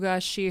Brianna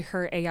Puga, she,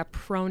 her, ella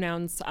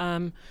pronouns.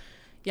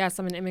 Yes,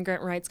 I'm an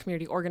immigrant rights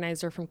community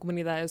organizer from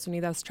Comunidades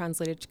Unidas,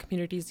 translated to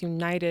Communities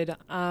United.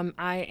 I'm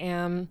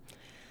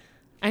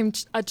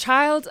a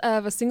child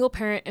of a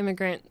single-parent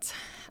immigrant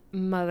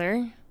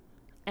mother,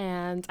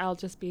 and I'll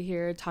just be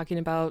here talking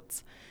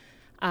about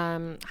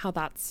how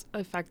that's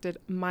affected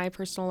my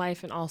personal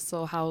life and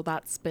also how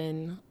that's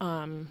been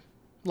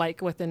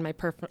like within my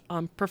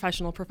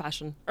professional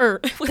profession,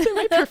 or within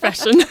my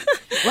profession.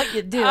 What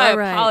you do, I all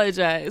right.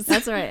 apologize.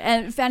 That's all right.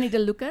 And Fanny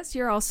DeLucas,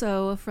 you're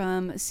also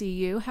from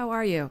CU. How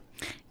are you?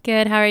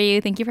 Good. How are you?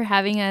 Thank you for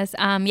having us.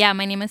 My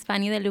name is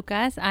Fanny De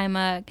Lucas. I'm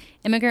a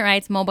immigrant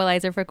rights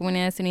mobilizer for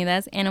Comunidades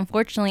Unidas, and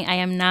unfortunately, I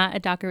am not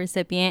a DACA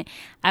recipient.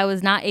 I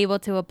was not able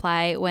to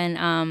apply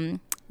when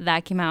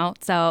that came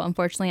out, so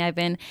unfortunately, I've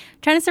been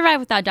trying to survive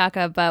without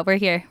DACA, but we're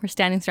here. We're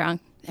standing strong.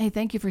 Hey,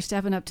 thank you for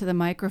stepping up to the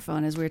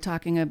microphone. As we were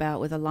talking about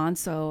with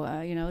Alonso,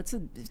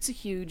 it's a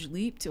huge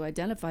leap to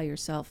identify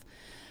yourself,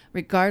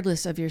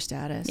 regardless of your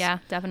status. Yeah,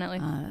 definitely.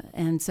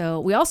 And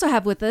so we also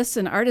have with us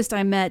an artist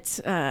I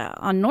met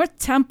on North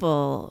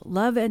Temple.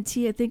 Love and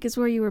Tea, I think, is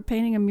where you were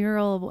painting a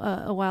mural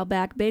a while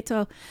back.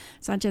 Beto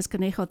Sanchez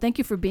Conejo, thank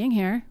you for being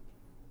here.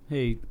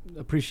 Hey,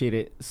 appreciate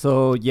it.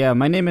 So, yeah,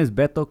 my name is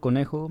Beto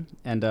Conejo,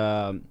 and,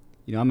 I'm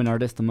an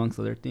artist amongst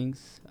other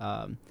things.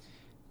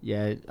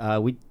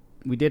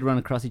 We did run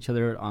across each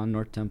other on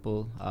North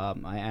Temple.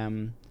 I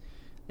am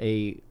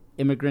a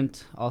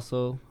immigrant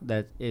also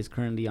that is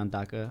currently on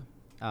DACA.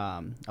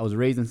 I was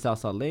raised in South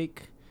Salt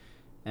Lake,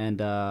 and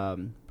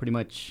pretty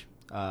much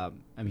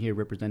I'm here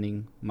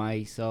representing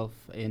myself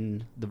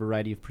in the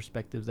variety of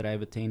perspectives that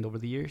I've attained over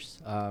the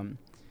years,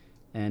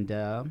 and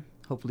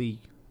hopefully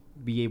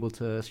be able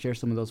to share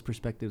some of those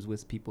perspectives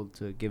with people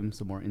to give them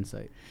some more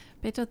insight.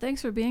 Beto,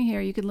 thanks for being here.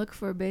 You can look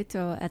for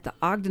Beto at the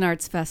Ogden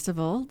Arts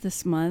Festival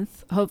this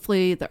month.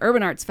 Hopefully the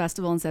Urban Arts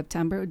Festival in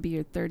September. It would be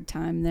your 3rd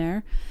time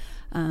there.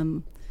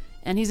 And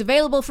he's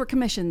available for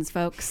commissions,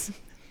 folks.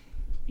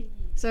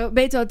 So,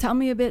 Beto, tell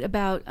me a bit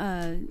about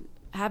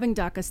having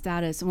DACA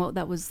status and what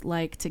that was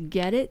like to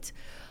get it,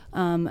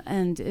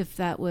 and if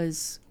that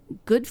was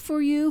good for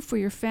you, for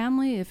your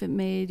family, if it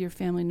made your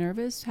family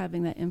nervous,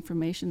 having that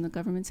information in the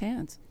government's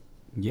hands.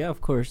 Yeah,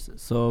 of course.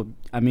 So,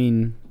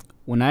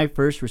 when I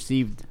first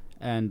received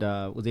and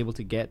was able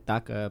to get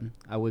DACA,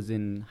 I was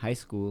in high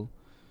school,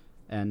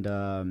 and,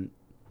 for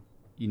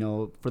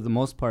the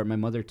most part, my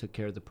mother took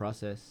care of the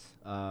process.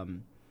 I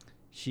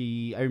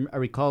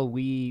recall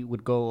we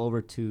would go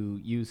over to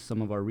use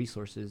some of our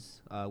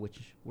resources,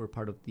 which were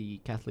part of the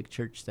Catholic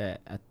Church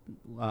that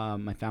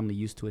my family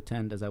used to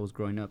attend as I was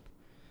growing up.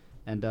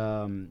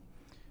 And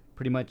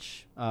pretty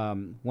much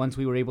once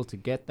we were able to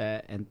get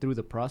that and through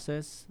the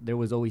process, there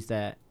was always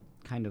that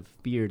kind of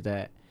fear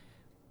that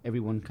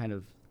everyone kind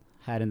of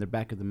had in the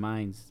back of their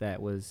minds,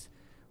 that was,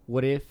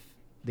 what if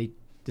they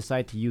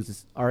decide to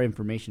use our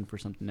information for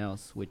something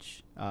else,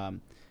 which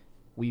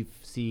we've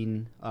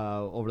seen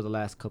over the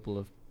last couple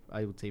of,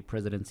 I would say,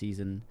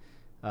 presidencies and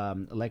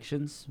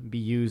elections be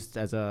used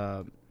as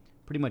a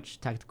pretty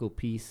much tactical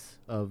piece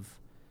of,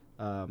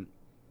 I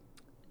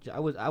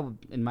would,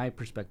 in my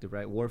perspective,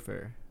 right,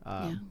 warfare,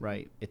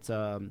 right? It's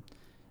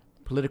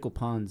political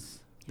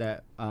pawns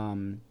that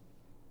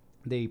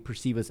they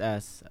perceive us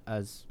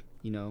as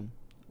you know,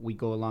 we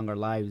go along our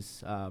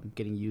lives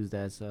getting used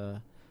as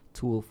a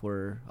tool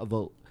for a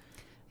vote.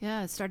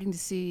 Yeah, starting to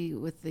see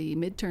with the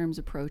midterms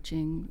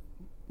approaching,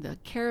 the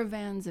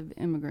caravans of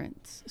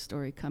immigrants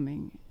story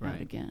coming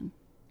out again.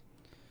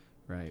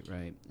 Right.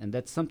 And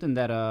that's something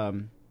that I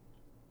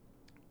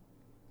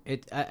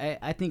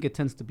think it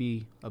tends to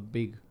be a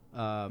big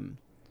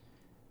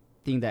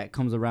thing that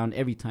comes around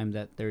every time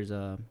that there's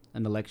an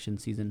election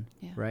season,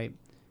 right?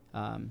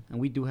 And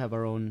we do have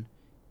our own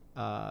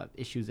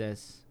issues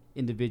as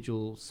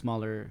individual,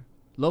 smaller,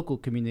 local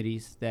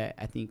communities that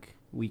I think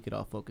we could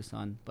all focus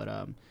on. But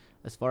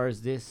as far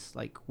as this,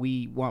 like,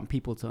 we want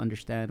people to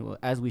understand, well,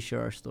 as we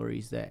share our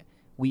stories, that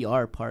we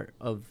are part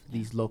of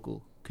these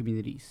local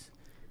communities.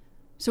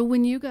 So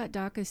when you got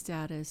DACA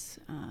status,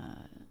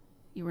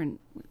 you were in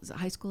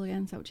high school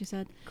again? Is that what you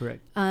said?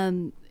 Correct.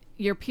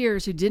 Your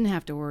peers who didn't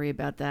have to worry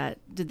about that,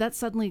 did that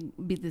suddenly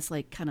be this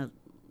like kind of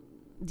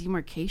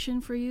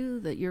demarcation for you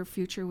that your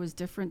future was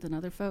different than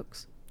other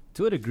folks?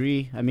 To a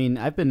degree. I mean,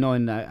 I've been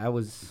knowing that I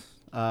was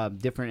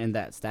different in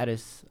that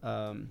status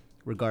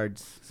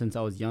regards since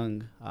I was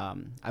young.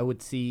 I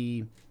would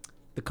see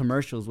the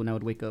commercials when I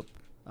would wake up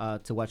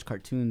to watch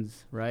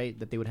cartoons, right,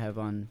 that they would have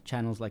on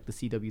channels like the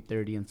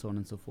CW30 and so on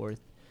and so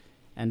forth.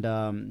 And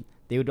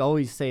they would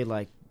always say,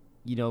 like,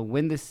 you know,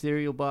 win this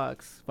cereal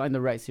box, find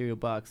the right cereal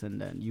box, and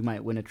then you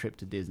might win a trip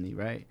to Disney,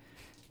 right?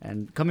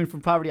 And coming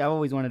from poverty, I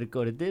always wanted to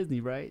go to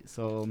Disney, right?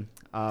 So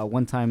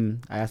one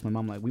time I asked my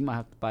mom, like, we might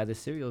have to buy this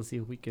cereal, see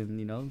if we can,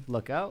 you know,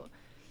 luck out.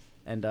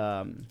 And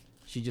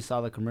she just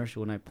saw the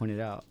commercial when I pointed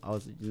out. I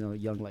was, you know,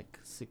 young, like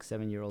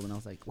 6-7-year-old, and I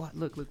was like, what?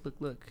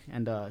 Look.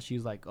 And she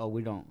was like, oh,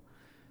 we don't.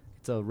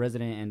 It's a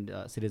resident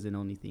and citizen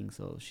only thing.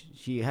 So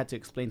she had to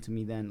explain to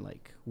me then,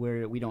 like,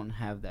 where we don't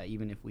have that.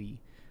 Even if we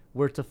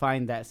were to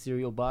find that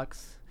cereal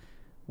box,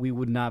 we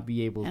would not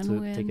be able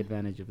to take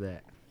advantage of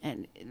that.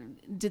 And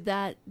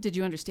did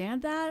you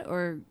understand that,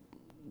 or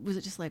was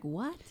it just like,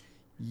 what?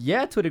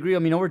 Yeah, to a degree. I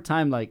mean, over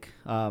time, like,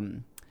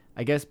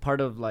 I guess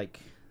part of, like,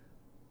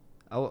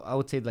 I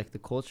would say, like, the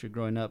culture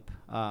growing up,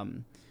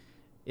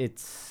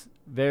 it's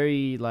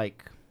very,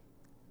 like,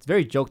 it's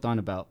very joked on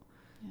about.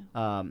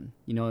 Yeah.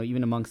 You know,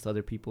 even amongst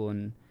other people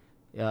and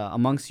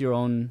amongst your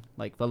own,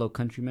 like, fellow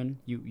countrymen,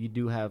 you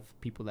do have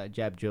people that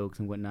jab jokes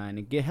and whatnot,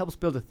 and it helps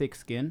build a thick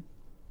skin,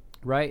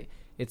 right?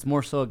 It's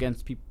more so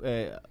against people,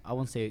 I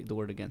won't say the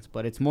word against,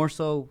 but it's more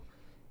so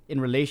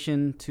in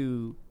relation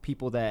to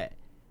people that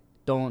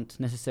don't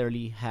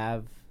necessarily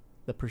have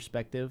the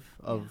perspective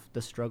of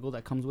the struggle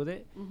that comes with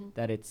it,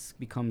 that it's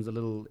becomes a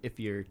little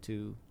iffier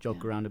to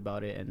joke around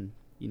about it and,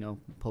 you know,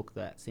 poke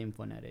that same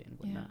fun at it and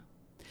whatnot.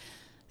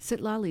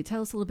 Citlali,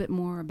 tell us a little bit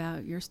more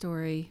about your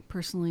story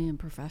personally and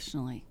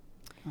professionally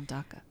on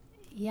DACA.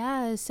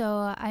 Yeah,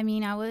 so I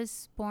mean, I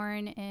was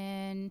born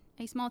in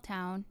a small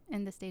town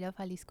in the state of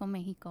Jalisco,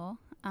 Mexico.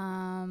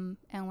 And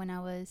when I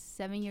was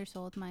 7 years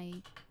old,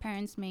 my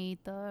parents made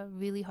the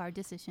really hard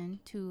decision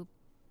to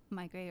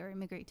migrate or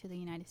immigrate to the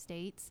United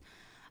States.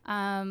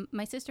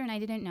 My sister and I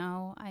didn't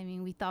know. I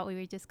mean, we thought we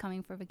were just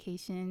coming for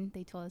vacation.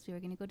 They told us we were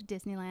going to go to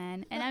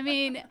Disneyland. And I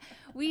mean,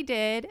 we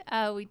did.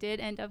 We did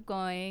end up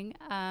going.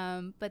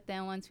 But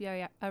then once we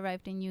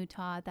arrived in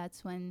Utah,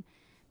 that's when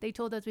they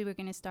told us we were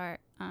going to start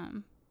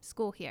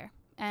school here.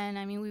 And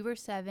I mean, we were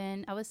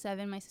 7. I was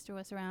 7. My sister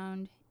was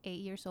around 8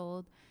 years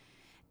old.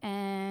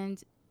 And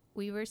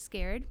we were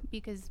scared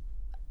because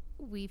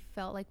we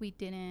felt like we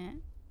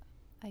didn't,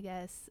 I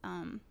guess,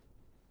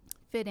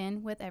 fit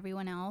in with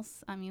everyone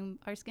else. I mean,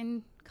 our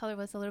skin color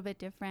was a little bit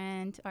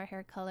different, our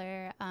hair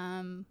color,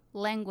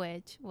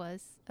 language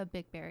was a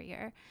big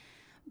barrier.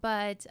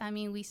 But I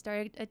mean, we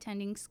started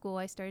attending school.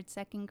 I started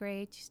 2nd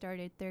grade, she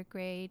started 3rd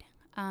grade.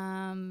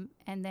 And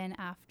then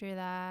after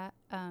that,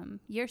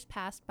 years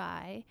passed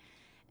by,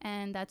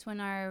 and that's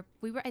when I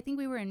think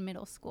we were in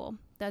middle school.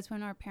 That's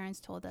when our parents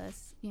told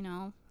us, you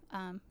know,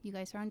 you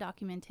guys are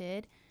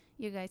undocumented.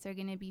 You guys are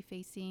going to be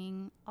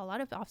facing a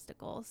lot of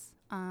obstacles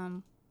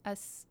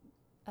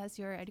as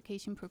your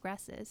education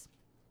progresses,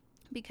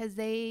 because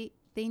they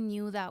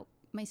knew that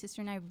my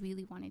sister and I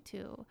really wanted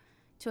to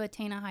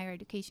attain a higher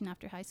education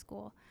after high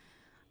school.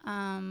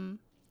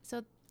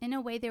 So in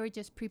a way, they were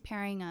just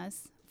preparing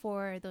us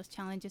for those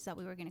challenges that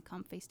we were going to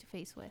come face to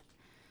face with.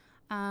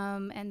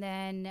 And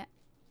then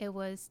it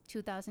was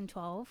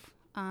 2012.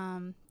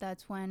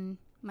 That's when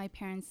my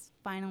parents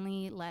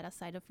finally let a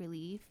sigh of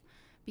relief,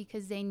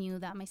 because they knew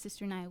that my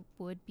sister and I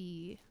would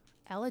be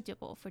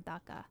eligible for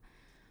DACA.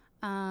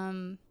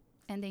 And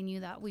they knew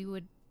that we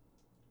would,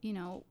 you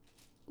know,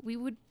 we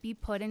would be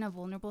put in a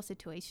vulnerable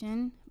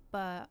situation,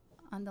 but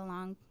on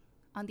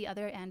the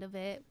other end of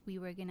it, we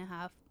were going to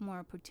have more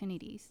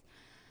opportunities.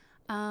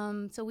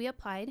 So we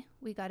applied,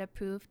 we got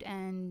approved,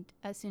 and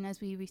as soon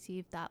as we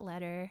received that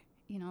letter,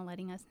 you know,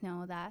 letting us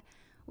know that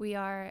we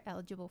are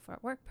eligible for a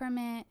work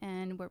permit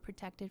and we're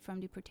protected from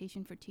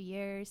deportation for 2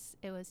 years,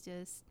 it was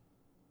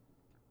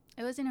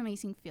an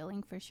amazing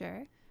feeling for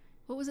sure.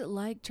 What was it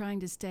like trying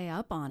to stay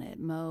up on it?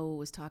 Mo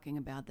was talking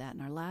about that in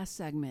our last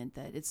segment,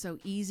 that it's so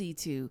easy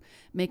to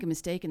make a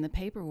mistake in the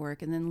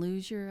paperwork and then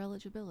lose your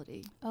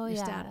eligibility, your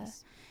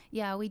status.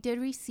 Yeah, we did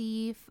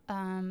receive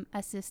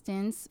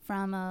assistance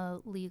from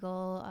a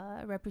legal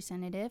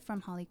representative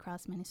from Holy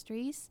Cross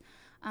Ministries.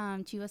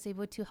 She was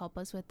able to help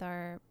us with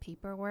our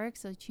paperwork,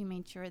 so she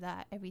made sure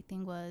that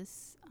everything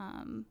was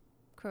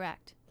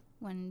correct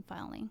when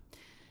filing.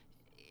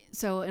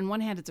 So in one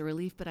hand, it's a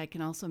relief, but I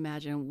can also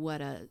imagine what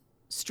a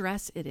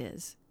stress it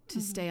is to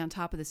stay on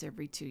top of this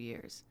every 2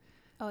 years.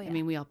 Oh, yeah. I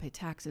mean, we all pay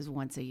taxes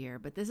once a year,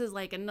 but this is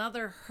like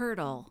another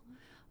hurdle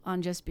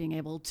on just being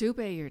able to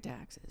pay your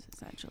taxes,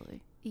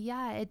 essentially.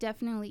 Yeah, it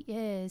definitely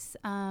is.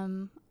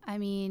 I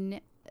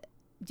mean,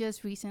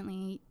 just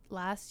recently,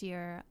 last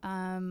year,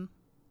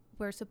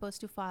 we're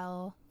supposed to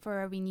file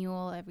for a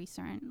renewal every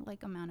certain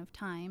amount of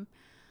time.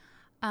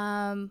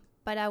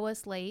 But I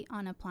was late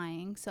on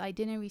applying, so I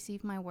didn't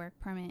receive my work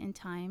permit in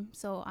time.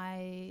 So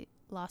I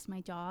lost my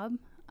job.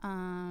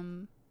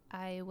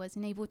 I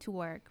wasn't able to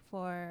work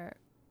for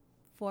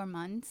 4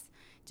 months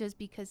just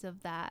because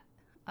of that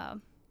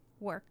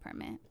work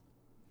permit.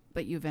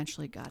 But you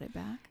eventually got it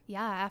back?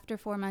 Yeah, after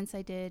 4 months,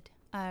 I did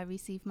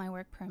receive my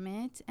work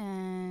permit,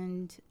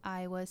 and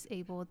I was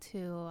able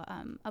to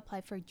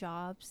apply for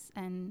jobs,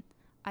 and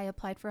I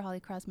applied for Holy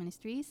Cross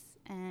Ministries,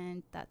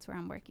 and that's where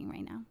I'm working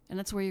right now. And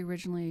that's where you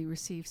originally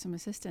received some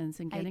assistance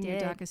in getting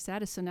your DACA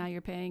status, so now you're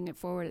paying it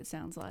forward, it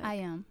sounds like. I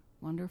am.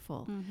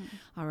 Wonderful.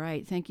 All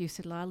right. Thank you,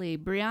 Citlali.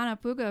 Brianna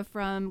Puga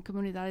from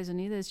Comunidades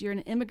Unidas. You're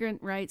an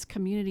immigrant rights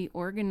community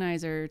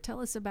organizer.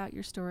 Tell us about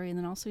your story and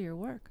then also your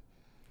work.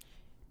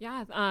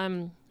 Yeah.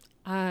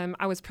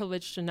 I was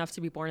privileged enough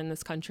to be born in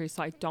this country,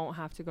 so I don't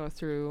have to go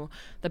through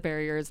the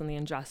barriers and the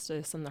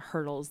injustice and the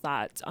hurdles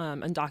that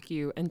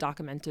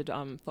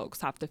undocumented folks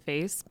have to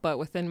face. But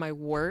within my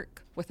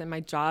work, within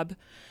my job,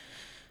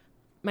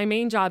 my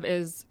main job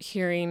is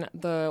hearing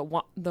the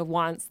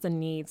wants, the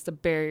needs, the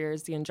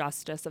barriers, the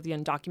injustice of the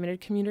undocumented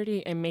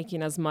community, and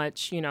making as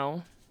much,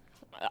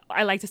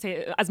 I like to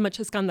say as much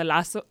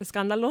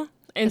escándalo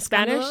in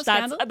Spanish.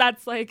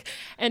 That's like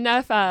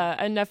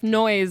enough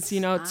noise,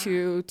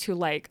 to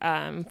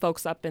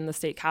folks up in the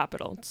state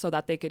capitol, so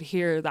that they could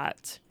hear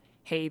that,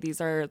 hey,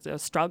 these are the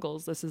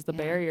struggles. This is the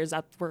barriers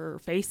that we're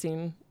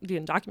facing, the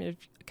undocumented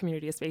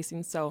community is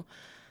facing. So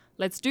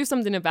let's do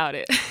something about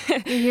it.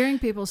 You're hearing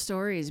people's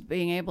stories,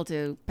 being able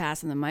to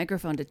pass in the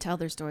microphone to tell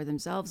their story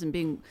themselves, and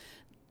being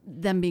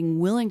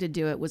willing to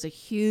do it was a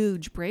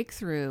huge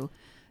breakthrough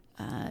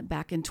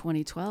back in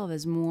 2012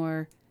 as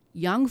more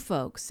young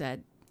folks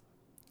said,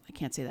 I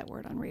can't say that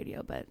word on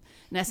radio, but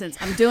in essence,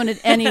 I'm doing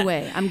it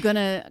anyway. I'm going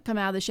to come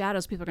out of the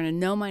shadows. People are going to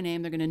know my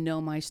name. They're going to know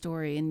my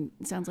story. And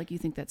it sounds like you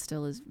think that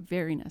still is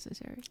very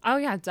necessary. Oh,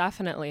 yeah,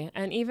 definitely.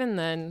 And even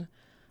then,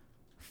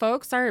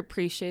 folks are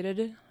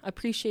appreciative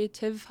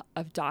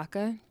of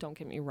DACA. Don't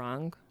get me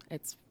wrong.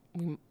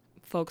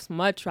 Folks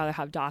much rather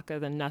have DACA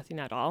than nothing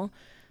at all.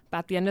 But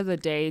at the end of the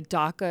day,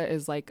 DACA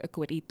is like a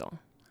cuerito,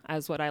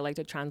 as what I like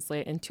to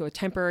translate into a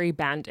temporary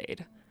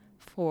Band-Aid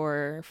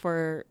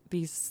for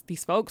these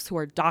folks who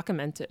are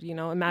documented.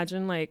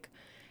 Imagine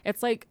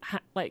it's like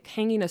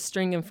hanging a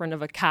string in front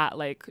of a cat,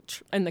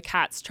 and the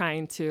cat's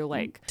trying to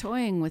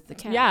toying with the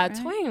cat. Yeah, right?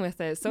 Toying with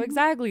it. So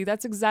exactly,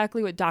 that's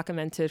exactly what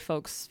documented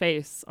folks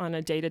face on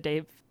a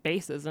day-to-day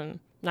basis, and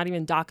not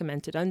even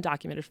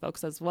undocumented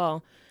folks as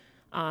well.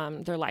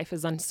 Their life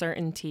is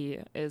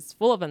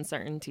full of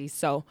uncertainty.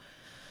 So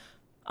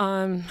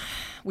I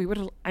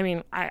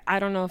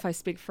don't know if I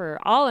speak for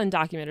all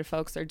undocumented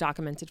folks or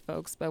documented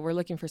folks, but we're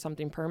looking for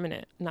something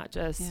permanent, not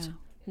just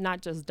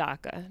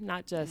DACA,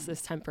 not just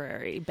this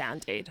temporary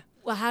Band-Aid.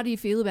 Well, how do you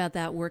feel about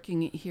that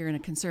working here in a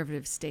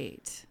conservative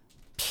state?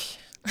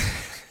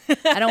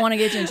 I don't want to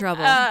get you in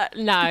trouble.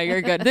 No,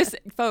 you're good. This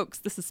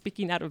is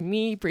speaking out of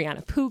me,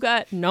 Brianna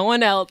Puga, no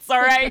one else,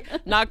 all right?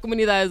 Not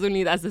Comunidades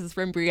Unidas, this is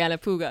from Brianna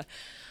Puga.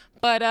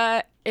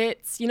 But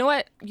it's,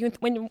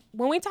 when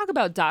we talk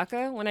about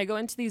DACA, when I go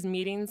into these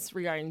meetings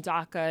regarding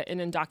DACA and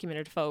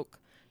undocumented folk,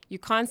 you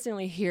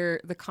constantly hear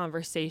the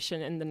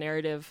conversation and the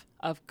narrative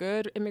of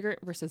good immigrant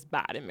versus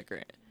bad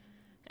immigrant.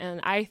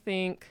 And I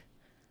think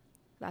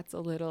that's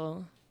a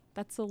little,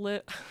 I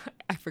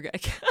forget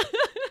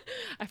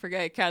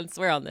I can't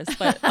swear on this,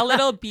 but a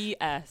little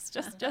BS,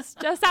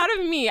 just out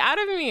of me.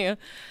 Thank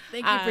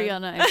you,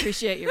 Brianna. I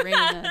appreciate you reining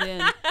that in.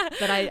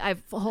 But I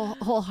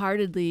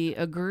wholeheartedly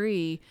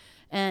agree.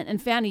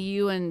 And Fanny,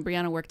 you and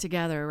Brianna work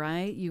together,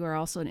 right? You are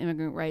also an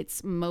immigrant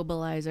rights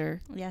mobilizer.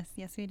 Yes,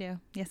 we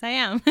do. Yes, I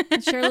am.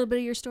 And share a little bit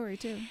of your story,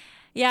 too.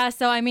 Yeah,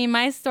 so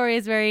my story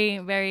is very,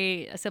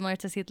 very similar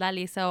to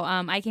Citlali. So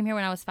I came here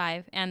when I was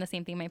 5, and the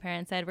same thing my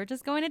parents said, we're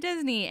just going to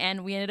Disney.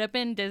 And we ended up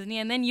in Disney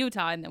and then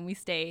Utah, and then we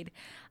stayed.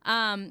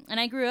 And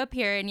I grew up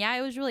here, and yeah,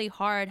 it was really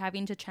hard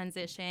having to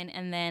transition,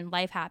 and then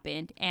life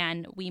happened,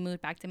 and we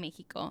moved back to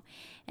Mexico,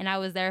 and I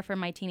was there for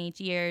my teenage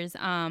years.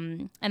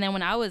 And then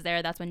when I was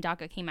there, that's when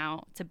DACA came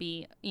out to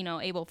be,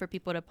 able for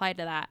people to apply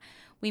to that.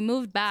 We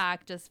moved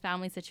back, just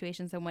family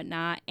situations and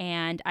whatnot,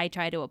 and I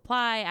tried to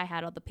apply. I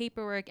had all the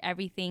paperwork,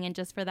 everything, and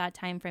just for that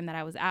time frame that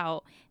I was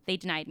out, they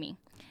denied me.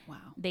 Wow.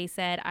 They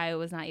said I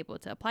was not able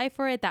to apply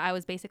for it, that I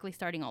was basically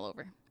starting all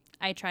over.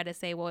 I tried to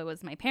say, well, it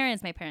was my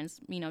parents. My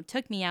parents,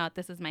 took me out.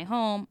 This is my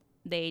home.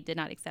 They did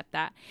not accept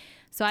that.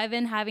 So I've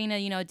been having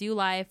to, do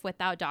life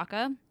without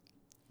DACA,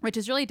 which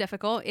is really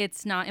difficult.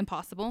 It's not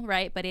impossible,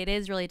 right? But it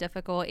is really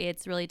difficult.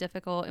 It's really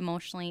difficult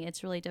emotionally.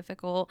 It's really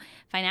difficult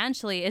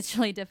financially. It's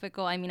really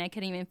difficult. I mean, I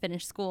couldn't even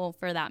finish school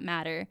for that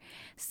matter.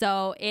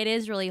 So it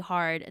is really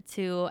hard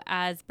to,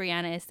 as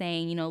Brianna is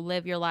saying,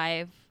 live your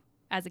life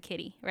as a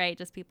kiddie, right?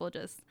 Just people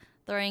just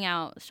throwing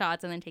out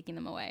shots and then taking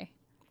them away.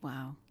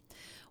 Wow.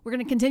 We're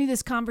going to continue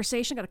this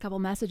conversation. Got a couple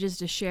messages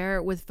to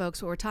share with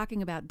folks. We're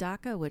talking about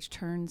DACA, which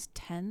turns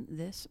 10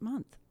 this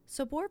month.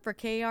 Support for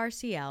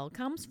KRCL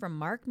comes from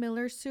Mark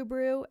Miller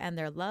Subaru and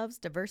their Loves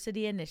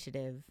Diversity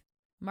Initiative.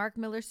 Mark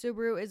Miller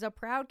Subaru is a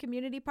proud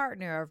community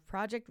partner of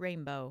Project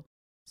Rainbow,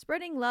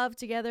 spreading love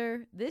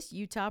together this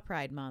Utah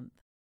Pride Month.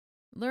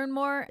 Learn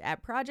more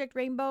at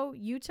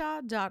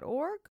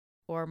projectrainbowutah.org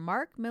or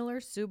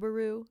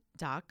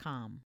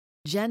markmillersubaru.com.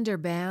 Gender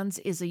Bands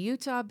is a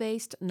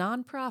Utah-based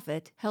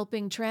nonprofit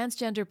helping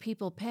transgender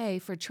people pay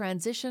for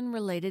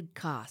transition-related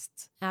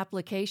costs.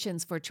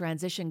 Applications for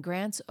transition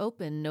grants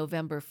open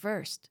November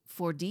 1st.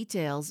 For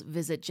details,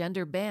 visit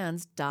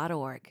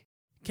genderbands.org.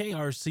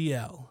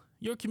 KRCL,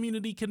 your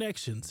community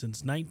connection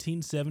since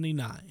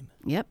 1979.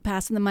 Yep,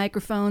 passing the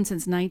microphone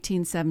since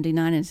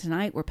 1979, and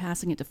tonight we're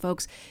passing it to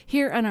folks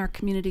here in our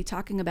community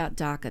talking about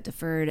DACA,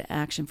 Deferred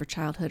Action for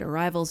Childhood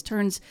Arrivals,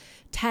 turns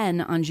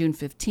 10 on June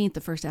 15th.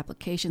 The first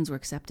applications were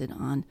accepted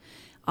on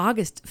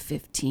August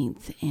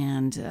 15th,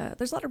 and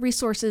there's a lot of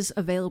resources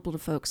available to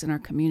folks in our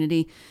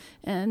community,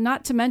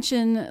 not to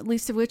mention,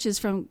 least of which is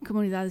from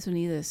Comunidades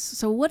Unidas.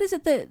 So what is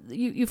it that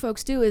you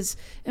folks do as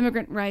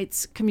immigrant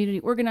rights community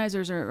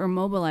organizers or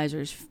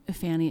mobilizers,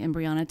 Fanny and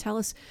Brianna? Tell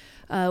us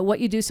what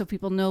you do so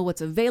people know what's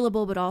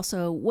available, but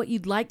also what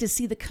you'd like to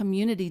see the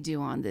community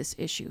do on this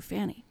issue.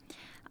 Fanny.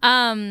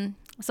 So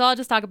I'll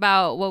just talk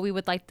about what we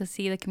would like to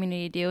see the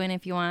community do, and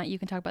if you want, you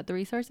can talk about the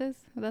resources.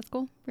 That's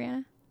cool,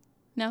 Brianna?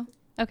 No?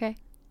 Okay.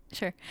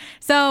 Sure.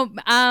 So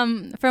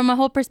from a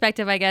whole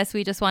perspective, I guess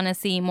we just want to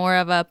see more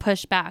of a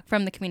pushback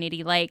from the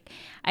community. Like,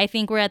 I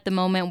think we're at the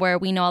moment where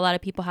we know a lot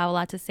of people have a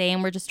lot to say,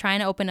 and we're just trying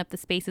to open up the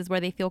spaces where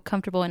they feel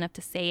comfortable enough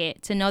to say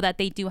it, to know that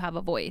they do have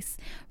a voice,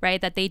 right?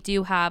 That they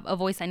do have a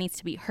voice that needs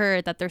to be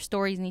heard, that their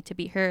stories need to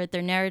be heard,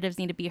 their narratives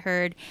need to be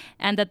heard,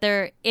 and that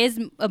there is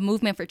a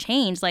movement for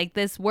change. Like,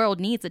 this world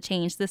needs a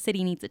change. This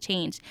city needs a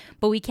change,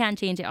 but we can't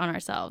change it on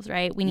ourselves,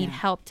 right? We need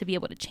help to be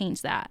able to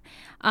change that.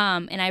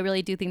 And I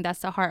really do think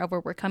that's the heart of where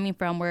we're coming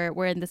from.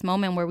 We're in this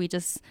moment where we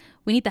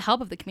need the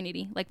help of the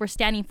community. Like, we're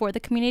standing for the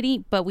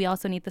community, but we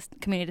also need the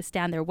community to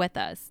stand there with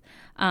us.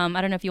 I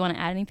don't know if you want to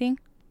add anything,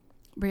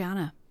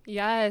 Brianna.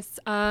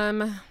 Yes.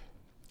 The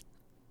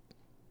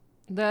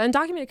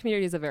undocumented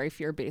community is a very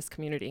fear-based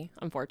community,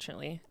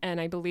 unfortunately.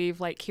 And I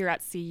believe, like, here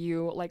at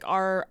CU, like,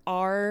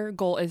 our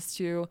goal is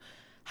to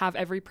have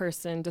every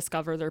person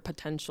discover their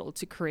potential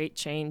to create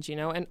change,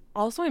 and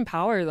also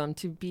empower them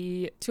to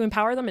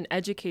empower them and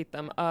educate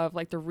them of,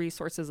 like, the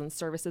resources and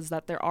services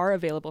that there are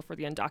available for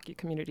the undocumented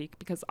community,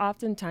 because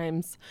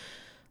oftentimes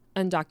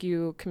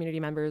undocumented community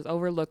members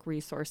overlook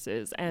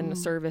resources and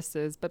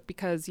services, but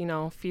because,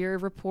 fear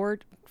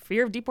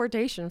of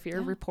deportation, fear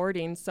of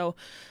reporting. So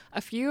a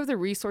few of the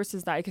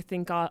resources that I could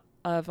think of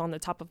on the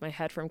top of my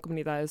head from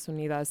Comunidades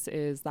Unidas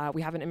is that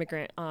we have an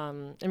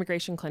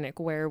immigration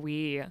clinic where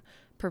we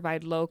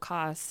provide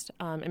low-cost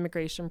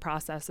immigration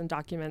process and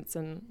documents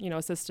and,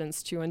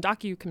 assistance to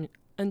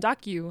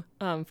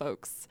undocumented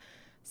folks.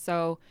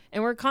 So,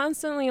 and we're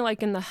constantly,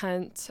 like, in the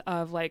hunt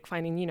of, like,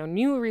 finding,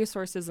 new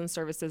resources and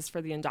services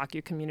for the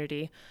undocumented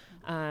community.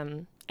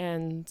 And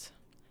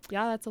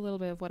yeah, that's a little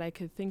bit of what I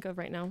could think of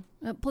right now.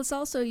 Plus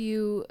also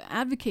you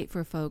advocate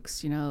for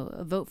folks,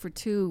 a Vote for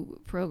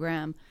Two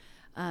program,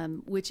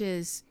 which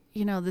is,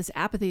 this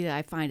apathy that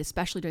I find,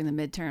 especially during the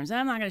midterms.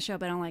 I'm not going to show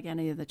up. I don't like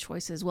any of the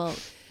choices. Well,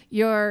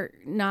 you're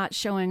not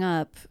showing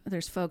up.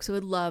 There's folks who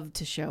would love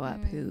to show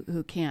up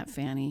who can't,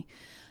 Fanny.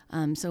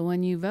 So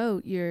when you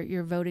vote,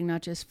 you're voting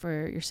not just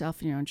for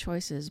yourself and your own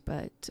choices,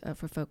 but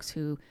for folks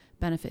who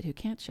benefit who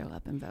can't show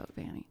up and vote,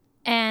 Fanny.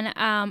 And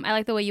I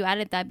like the way you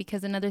added that,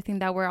 because another thing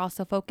that we're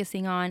also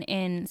focusing on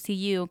in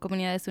CU,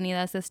 Comunidades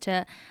Unidas, is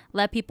to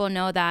let people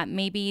know that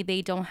maybe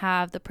they don't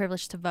have the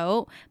privilege to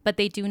vote, but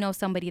they do know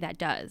somebody that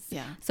does.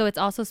 Yeah. So it's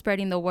also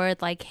spreading the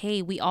word, like,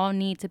 hey, we all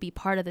need to be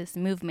part of this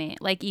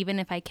movement. Like, even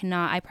if I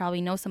cannot, I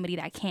probably know somebody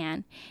that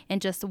can.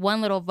 And just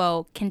one little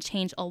vote can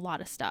change a lot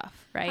of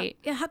stuff, right?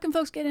 How can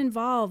folks get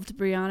involved,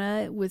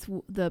 Brianna, with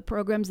the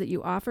programs that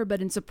you offer,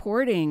 but in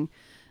supporting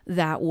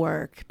that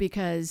work,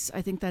 because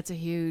I think that's a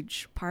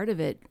huge part of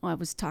it. I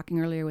was talking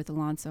earlier with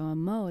Alonso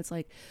and Mo. It's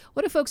like,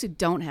 what do folks who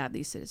don't have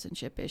these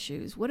citizenship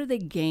issues, what do they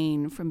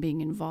gain from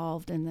being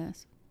involved in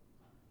this?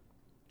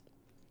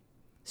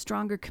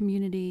 Stronger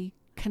community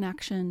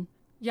connection.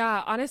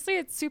 Yeah, honestly,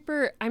 it's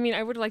super, I mean,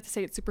 I would like to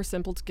say it's super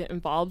simple to get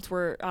involved.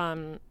 We're,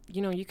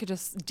 you could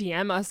just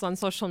DM us on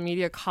social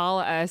media, call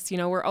us.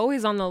 We're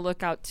always on the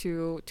lookout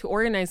to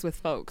organize with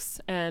folks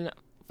and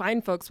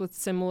find folks with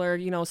similar,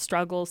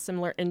 struggles,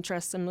 similar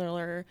interests,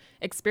 similar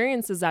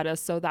experiences at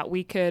us, so that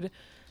we could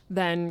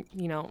then,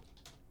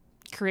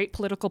 create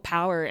political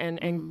power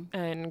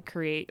and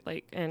create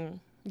and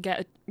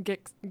get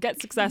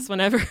success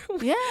whenever.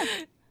 Yeah.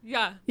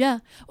 Yeah. Yeah.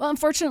 Well,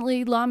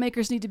 unfortunately,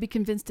 lawmakers need to be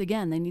convinced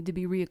again. They need to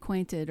be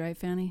reacquainted, right,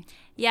 Fanny?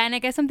 Yeah, and I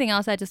guess something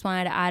else I just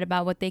wanted to add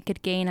about what they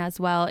could gain as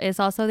well is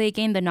also they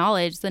gain the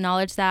knowledge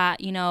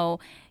that, you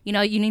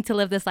need to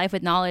live this life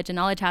with knowledge, and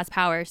knowledge has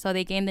power. So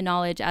they gain the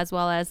knowledge, as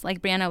well as,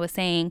 like Brianna was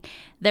saying,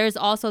 there's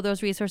also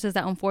those resources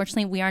that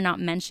unfortunately we are not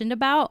mentioned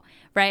about,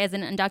 right? As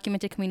an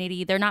undocumented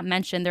community, they're not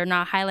mentioned. They're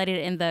not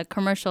highlighted in the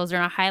commercials. They're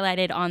not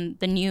highlighted on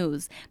the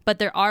news, but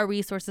there are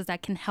resources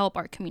that can help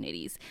our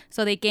communities.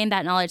 So they gain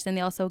that knowledge. Then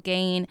they also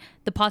gain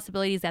the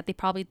possibilities that they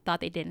probably thought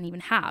they didn't even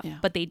have,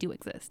 but they do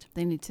exist.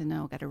 They need to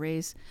know. Got to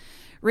raise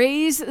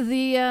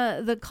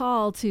the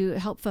call to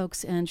help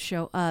folks and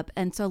show up.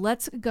 And so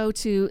let's go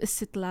to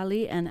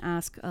Citlali and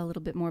ask a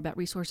little bit more about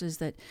resources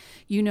that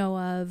you know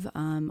of,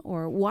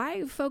 or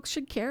why folks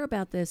should care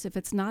about this if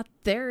it's not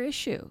their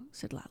issue.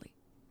 Citlali.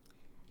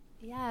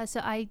 Yeah, so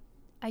I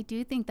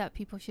do think that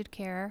people should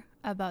care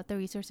about the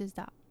resources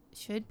that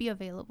should be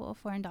available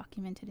for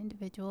undocumented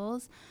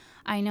individuals.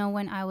 I know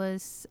when I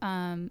was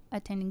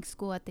attending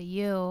school at the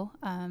U,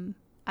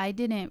 I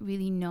didn't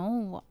really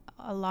know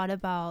a lot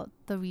about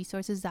the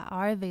resources that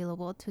are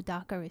available to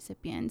DACA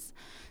recipients.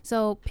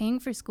 So paying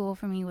for school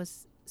for me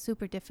was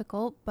super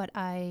difficult, but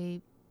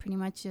I pretty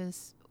much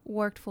just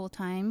worked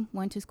full-time,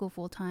 went to school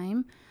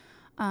full-time.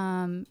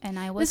 And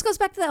I was... This goes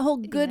back to that whole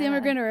good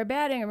immigrant or a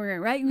bad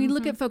immigrant, right? We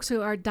look at folks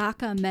who are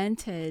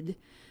DACA-mented.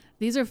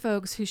 These are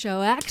folks who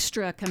show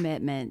extra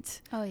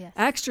commitment,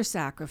 extra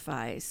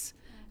sacrifice.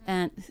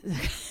 And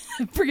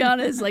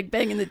Brianna is like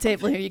banging the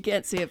table here. You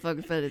can't see it,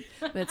 folks, but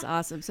it's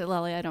awesome. So,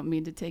 Lali, I don't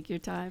mean to take your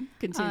time.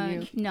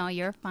 Continue. No,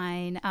 you're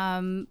fine.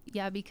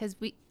 Because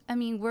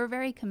we're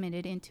very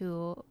committed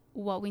into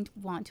what we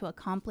want to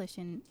accomplish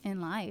in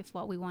life,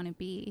 what we want to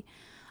be.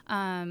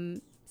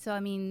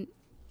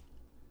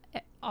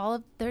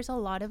 There's a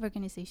lot of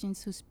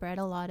organizations who spread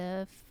a lot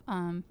of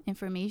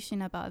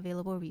information about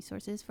available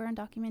resources for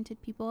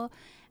undocumented people.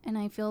 And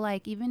I feel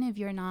like even if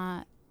you're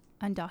not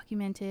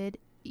undocumented,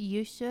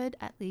 you should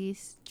at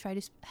least try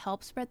to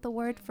help spread the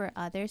word for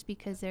others,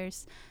 because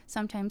there's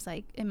sometimes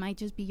it might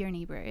just be your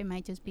neighbor. It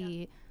might just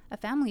be a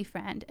family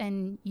friend,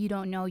 and you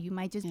don't know. You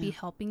might just be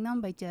helping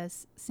them by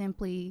just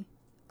simply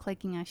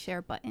clicking a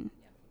share button.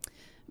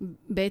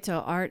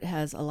 Beto, art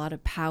has a lot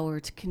of power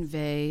to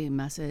convey a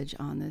message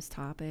on this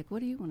topic. What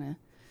do you want to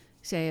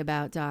say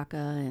about DACA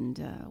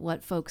and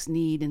what folks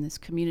need in this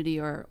community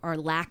or are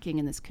lacking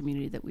in this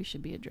community that we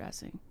should be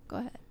addressing? Go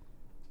ahead.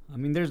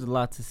 There's a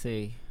lot to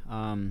say.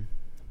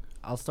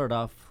 I'll start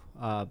off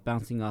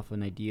bouncing off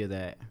an idea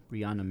that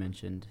Brianna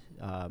mentioned.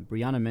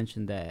 Brianna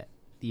mentioned that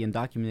the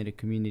undocumented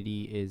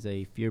community is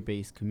a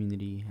fear-based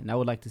community, and I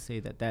would like to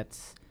say that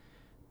that's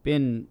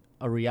been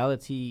a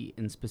reality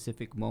in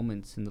specific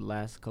moments in the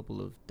last couple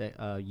of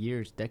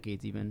years,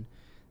 decades even,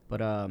 but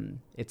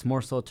it's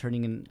more so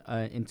turning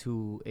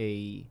into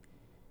a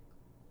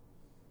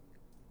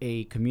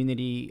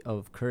community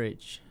of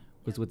courage,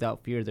 because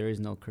without fear there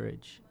is no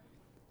courage.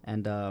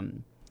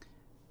 And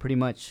pretty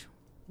much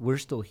we're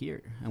still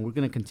here, and we're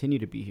going to continue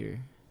to be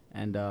here.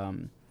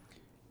 And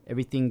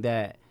everything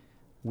that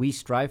we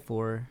strive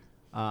for,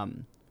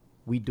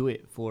 we do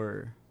it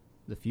for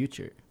the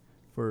future,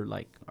 for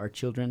our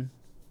children,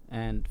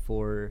 and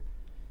for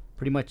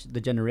pretty much the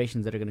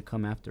generations that are going to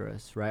come after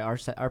us, right?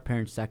 Our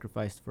parents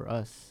sacrificed for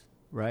us,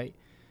 right?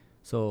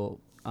 So,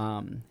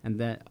 and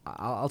then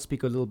I'll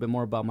speak a little bit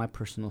more about my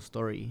personal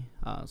story,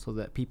 so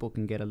that people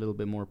can get a little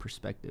bit more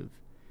perspective.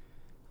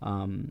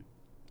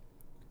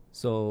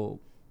 So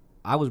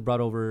I was brought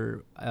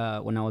over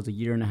when I was a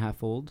year and a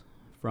half old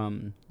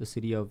from the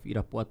city of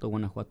Irapuato,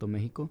 Guanajuato,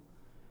 Mexico.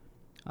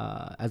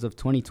 As of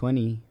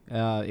 2020,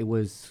 it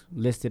was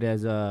listed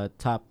as a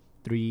top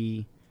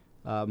 3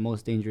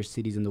 most dangerous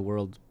cities in the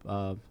world,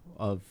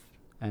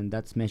 and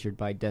that's measured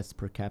by deaths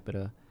per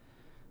capita.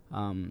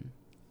 And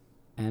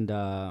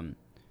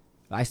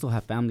I still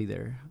have family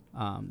there.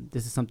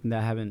 This is something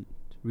that I haven't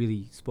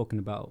really spoken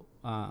about,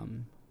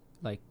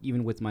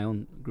 even with my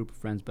own group of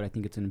friends, but I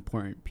think it's an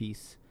important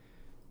piece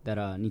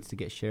that needs to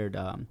get shared.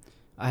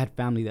 I had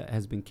family that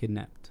has been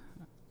kidnapped.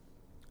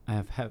 I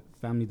have had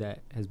family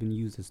that has been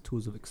used as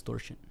tools of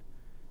extortion.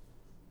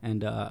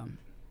 And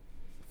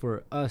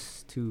for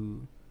us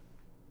to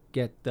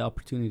get the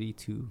opportunity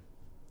to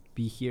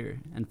be here,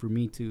 and for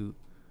me to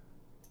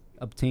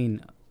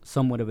obtain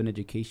somewhat of an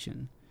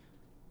education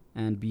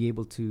and be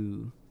able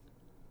to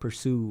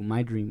pursue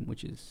my dream,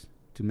 which is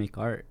to make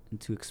art and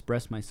to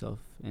express myself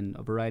in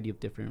a variety of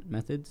different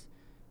methods.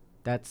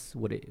 That's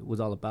what it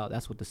was all about.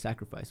 That's what the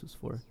sacrifice was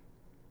for.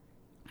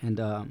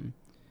 And,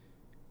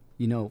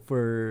 you know,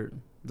 for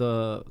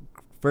the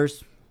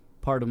first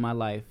part of my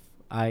life,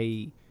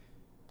 I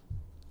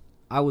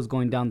was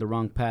going down the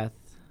wrong path,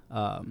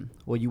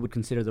 what you would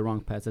consider the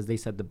wrong path, as they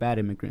said, the bad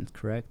immigrants,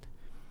 correct?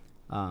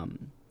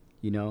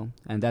 You know,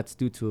 and that's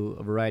due to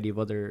a variety of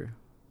other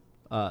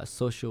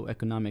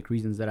socioeconomic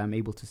reasons that I'm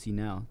able to see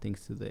now,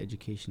 thanks to the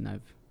education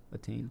I've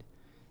attained.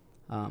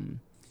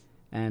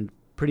 And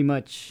pretty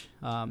much,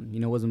 you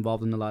know, was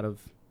involved in a lot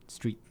of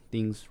street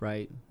things,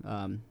 right?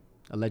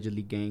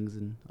 Allegedly gangs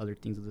and other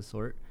things of the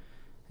sort.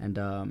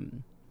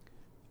 And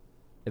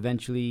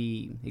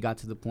eventually it got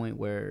to the point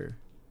where,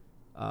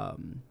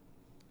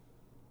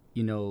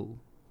 you know,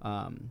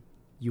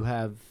 you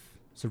have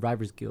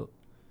survivor's guilt.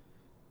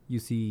 You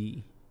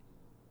see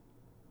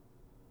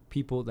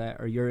people that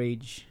are your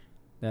age,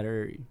 that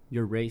are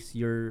your race,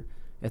 your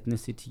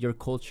ethnicity, your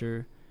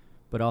culture,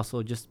 but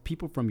also just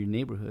people from your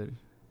neighborhood.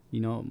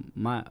 You know,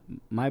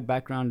 my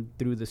background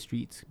through the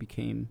streets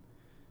became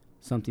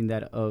something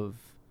that of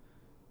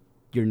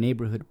your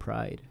neighborhood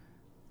pride,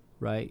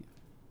 right?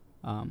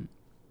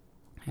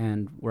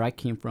 And where I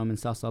came from in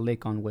South Salt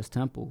Lake on West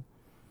Temple,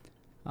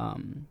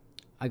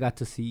 I got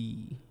to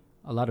see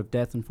a lot of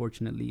death,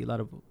 unfortunately, a lot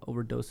of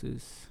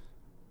overdoses,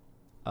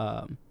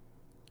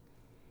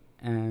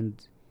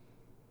 and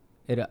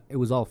it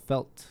was all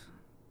felt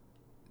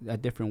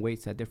at different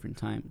weights at different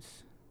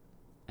times.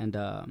 And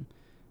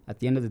at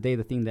the end of the day,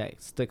 the thing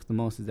that sticks the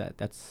most is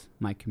that's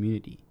my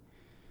community.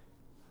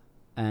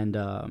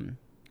 And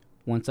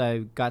once I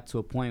got to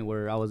a point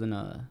where I was in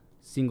a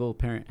single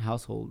parent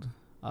household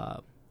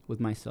with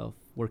myself,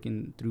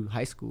 working through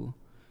high school,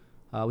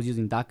 I was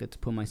using DACA to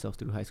put myself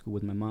through high school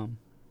with my mom.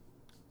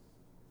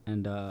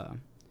 And,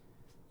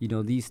 you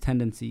know, these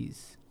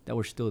tendencies that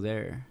were still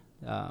there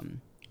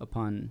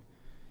upon,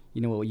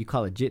 you know, what you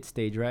call a JIT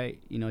stage, right?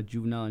 You know,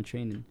 juvenile and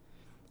training.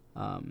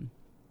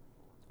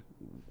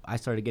 I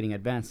started getting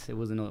advanced. It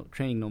wasn't no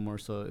training no more,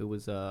 so it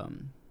was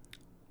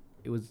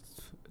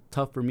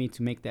tough for me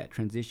to make that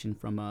transition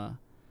from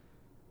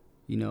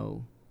you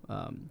know,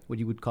 what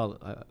you would call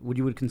what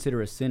you would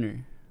consider a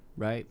sinner,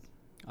 right?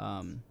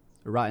 A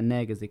rotten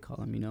egg, as they call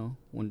them, you know,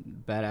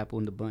 one bad apple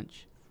in the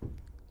bunch,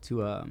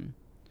 to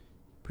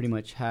pretty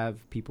much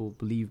have people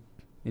believe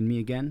in me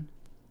again.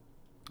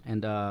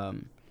 And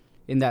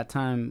in that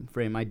time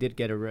frame, I did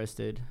get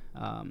arrested,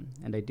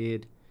 and I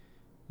did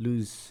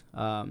lose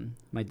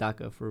my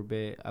DACA for a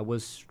bit. I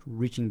was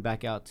reaching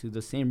back out to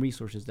the same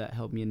resources that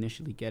helped me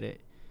initially get it,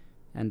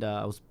 and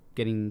I was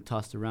getting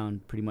tossed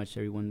around. Pretty much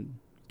everyone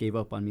gave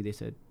up on me. They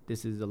said,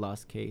 this is a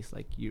lost case,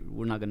 like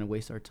we're not going to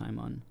waste our time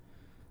on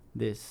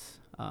this.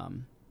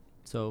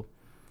 So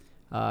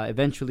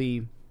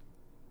eventually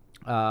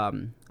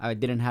I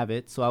didn't have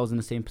it, so I was in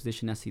the same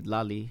position as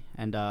Sidlali,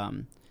 and I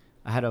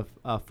had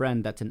a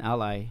friend that's an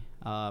ally,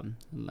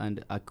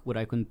 and what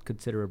I could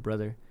consider a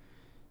brother.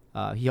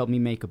 He helped me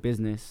make a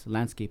business,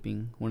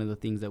 landscaping, one of the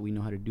things that we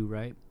know how to do,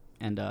 right?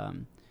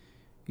 And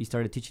he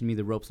started teaching me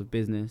the ropes of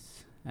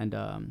business, and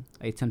I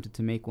attempted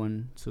to make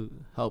one to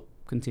help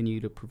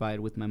continue to provide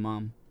with my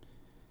mom,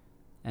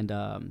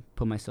 and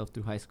put myself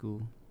through high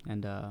school.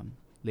 And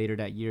later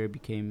that year, I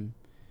became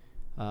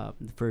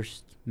the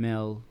first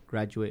male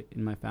graduate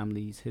in my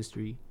family's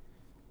history,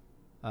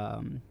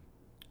 and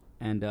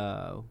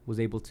was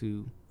able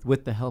to,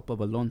 with the help of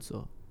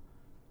Alonso,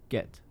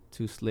 get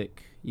to SLIC,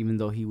 even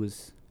though he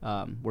was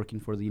working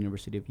for the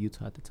University of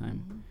Utah at the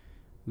time. Mm-hmm.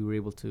 We were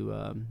able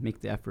to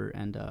make the effort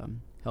and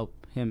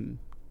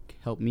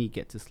help me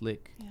get to SLIC.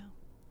 Yeah.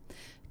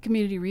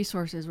 Community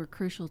resources were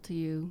crucial to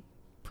you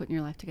putting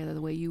your life together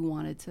the way you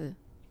wanted to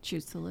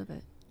choose to live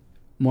it.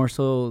 More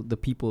so the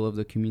people of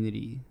the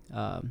community.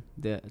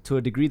 To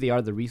a degree, they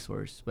are the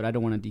resource, but I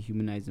don't want to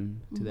dehumanize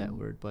them to that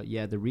word. But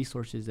yeah, the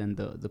resources and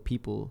the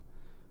people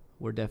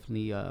were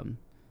definitely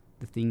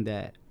the thing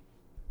that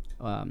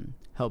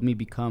helped me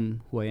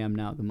become who I am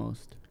now the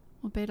most.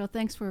 Well, Beto,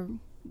 thanks for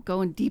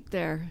going deep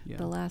there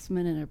the last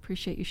minute. I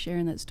appreciate you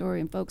sharing that story.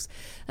 And folks,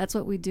 that's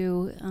what we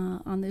do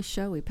on this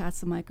show. We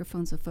pass the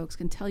microphone so folks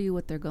can tell you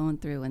what they're going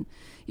through. And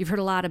you've heard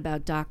a lot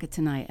about DACA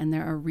tonight, and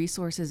there are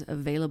resources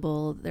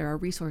available. There are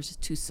resources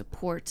to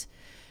support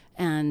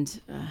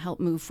and help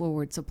move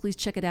forward. So please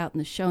check it out in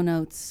the show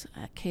notes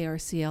at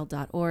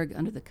krcl.org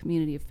under the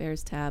Community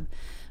Affairs tab.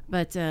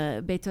 But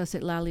Beto,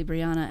 Sidlali,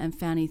 Brianna, and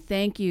Fanny,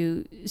 thank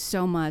you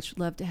so much.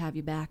 Love to have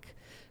you back,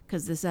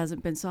 because this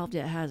hasn't been solved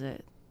yet, has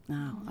it?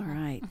 No. All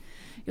right.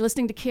 You're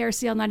listening to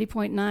KRCL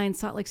 90.9,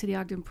 Salt Lake City,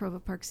 Ogden, Provo,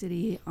 Park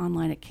City,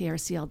 online at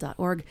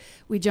krcl.org.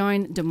 We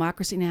join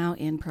Democracy Now!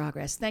 In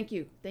progress. Thank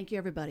you. Thank you,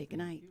 everybody. Good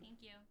night.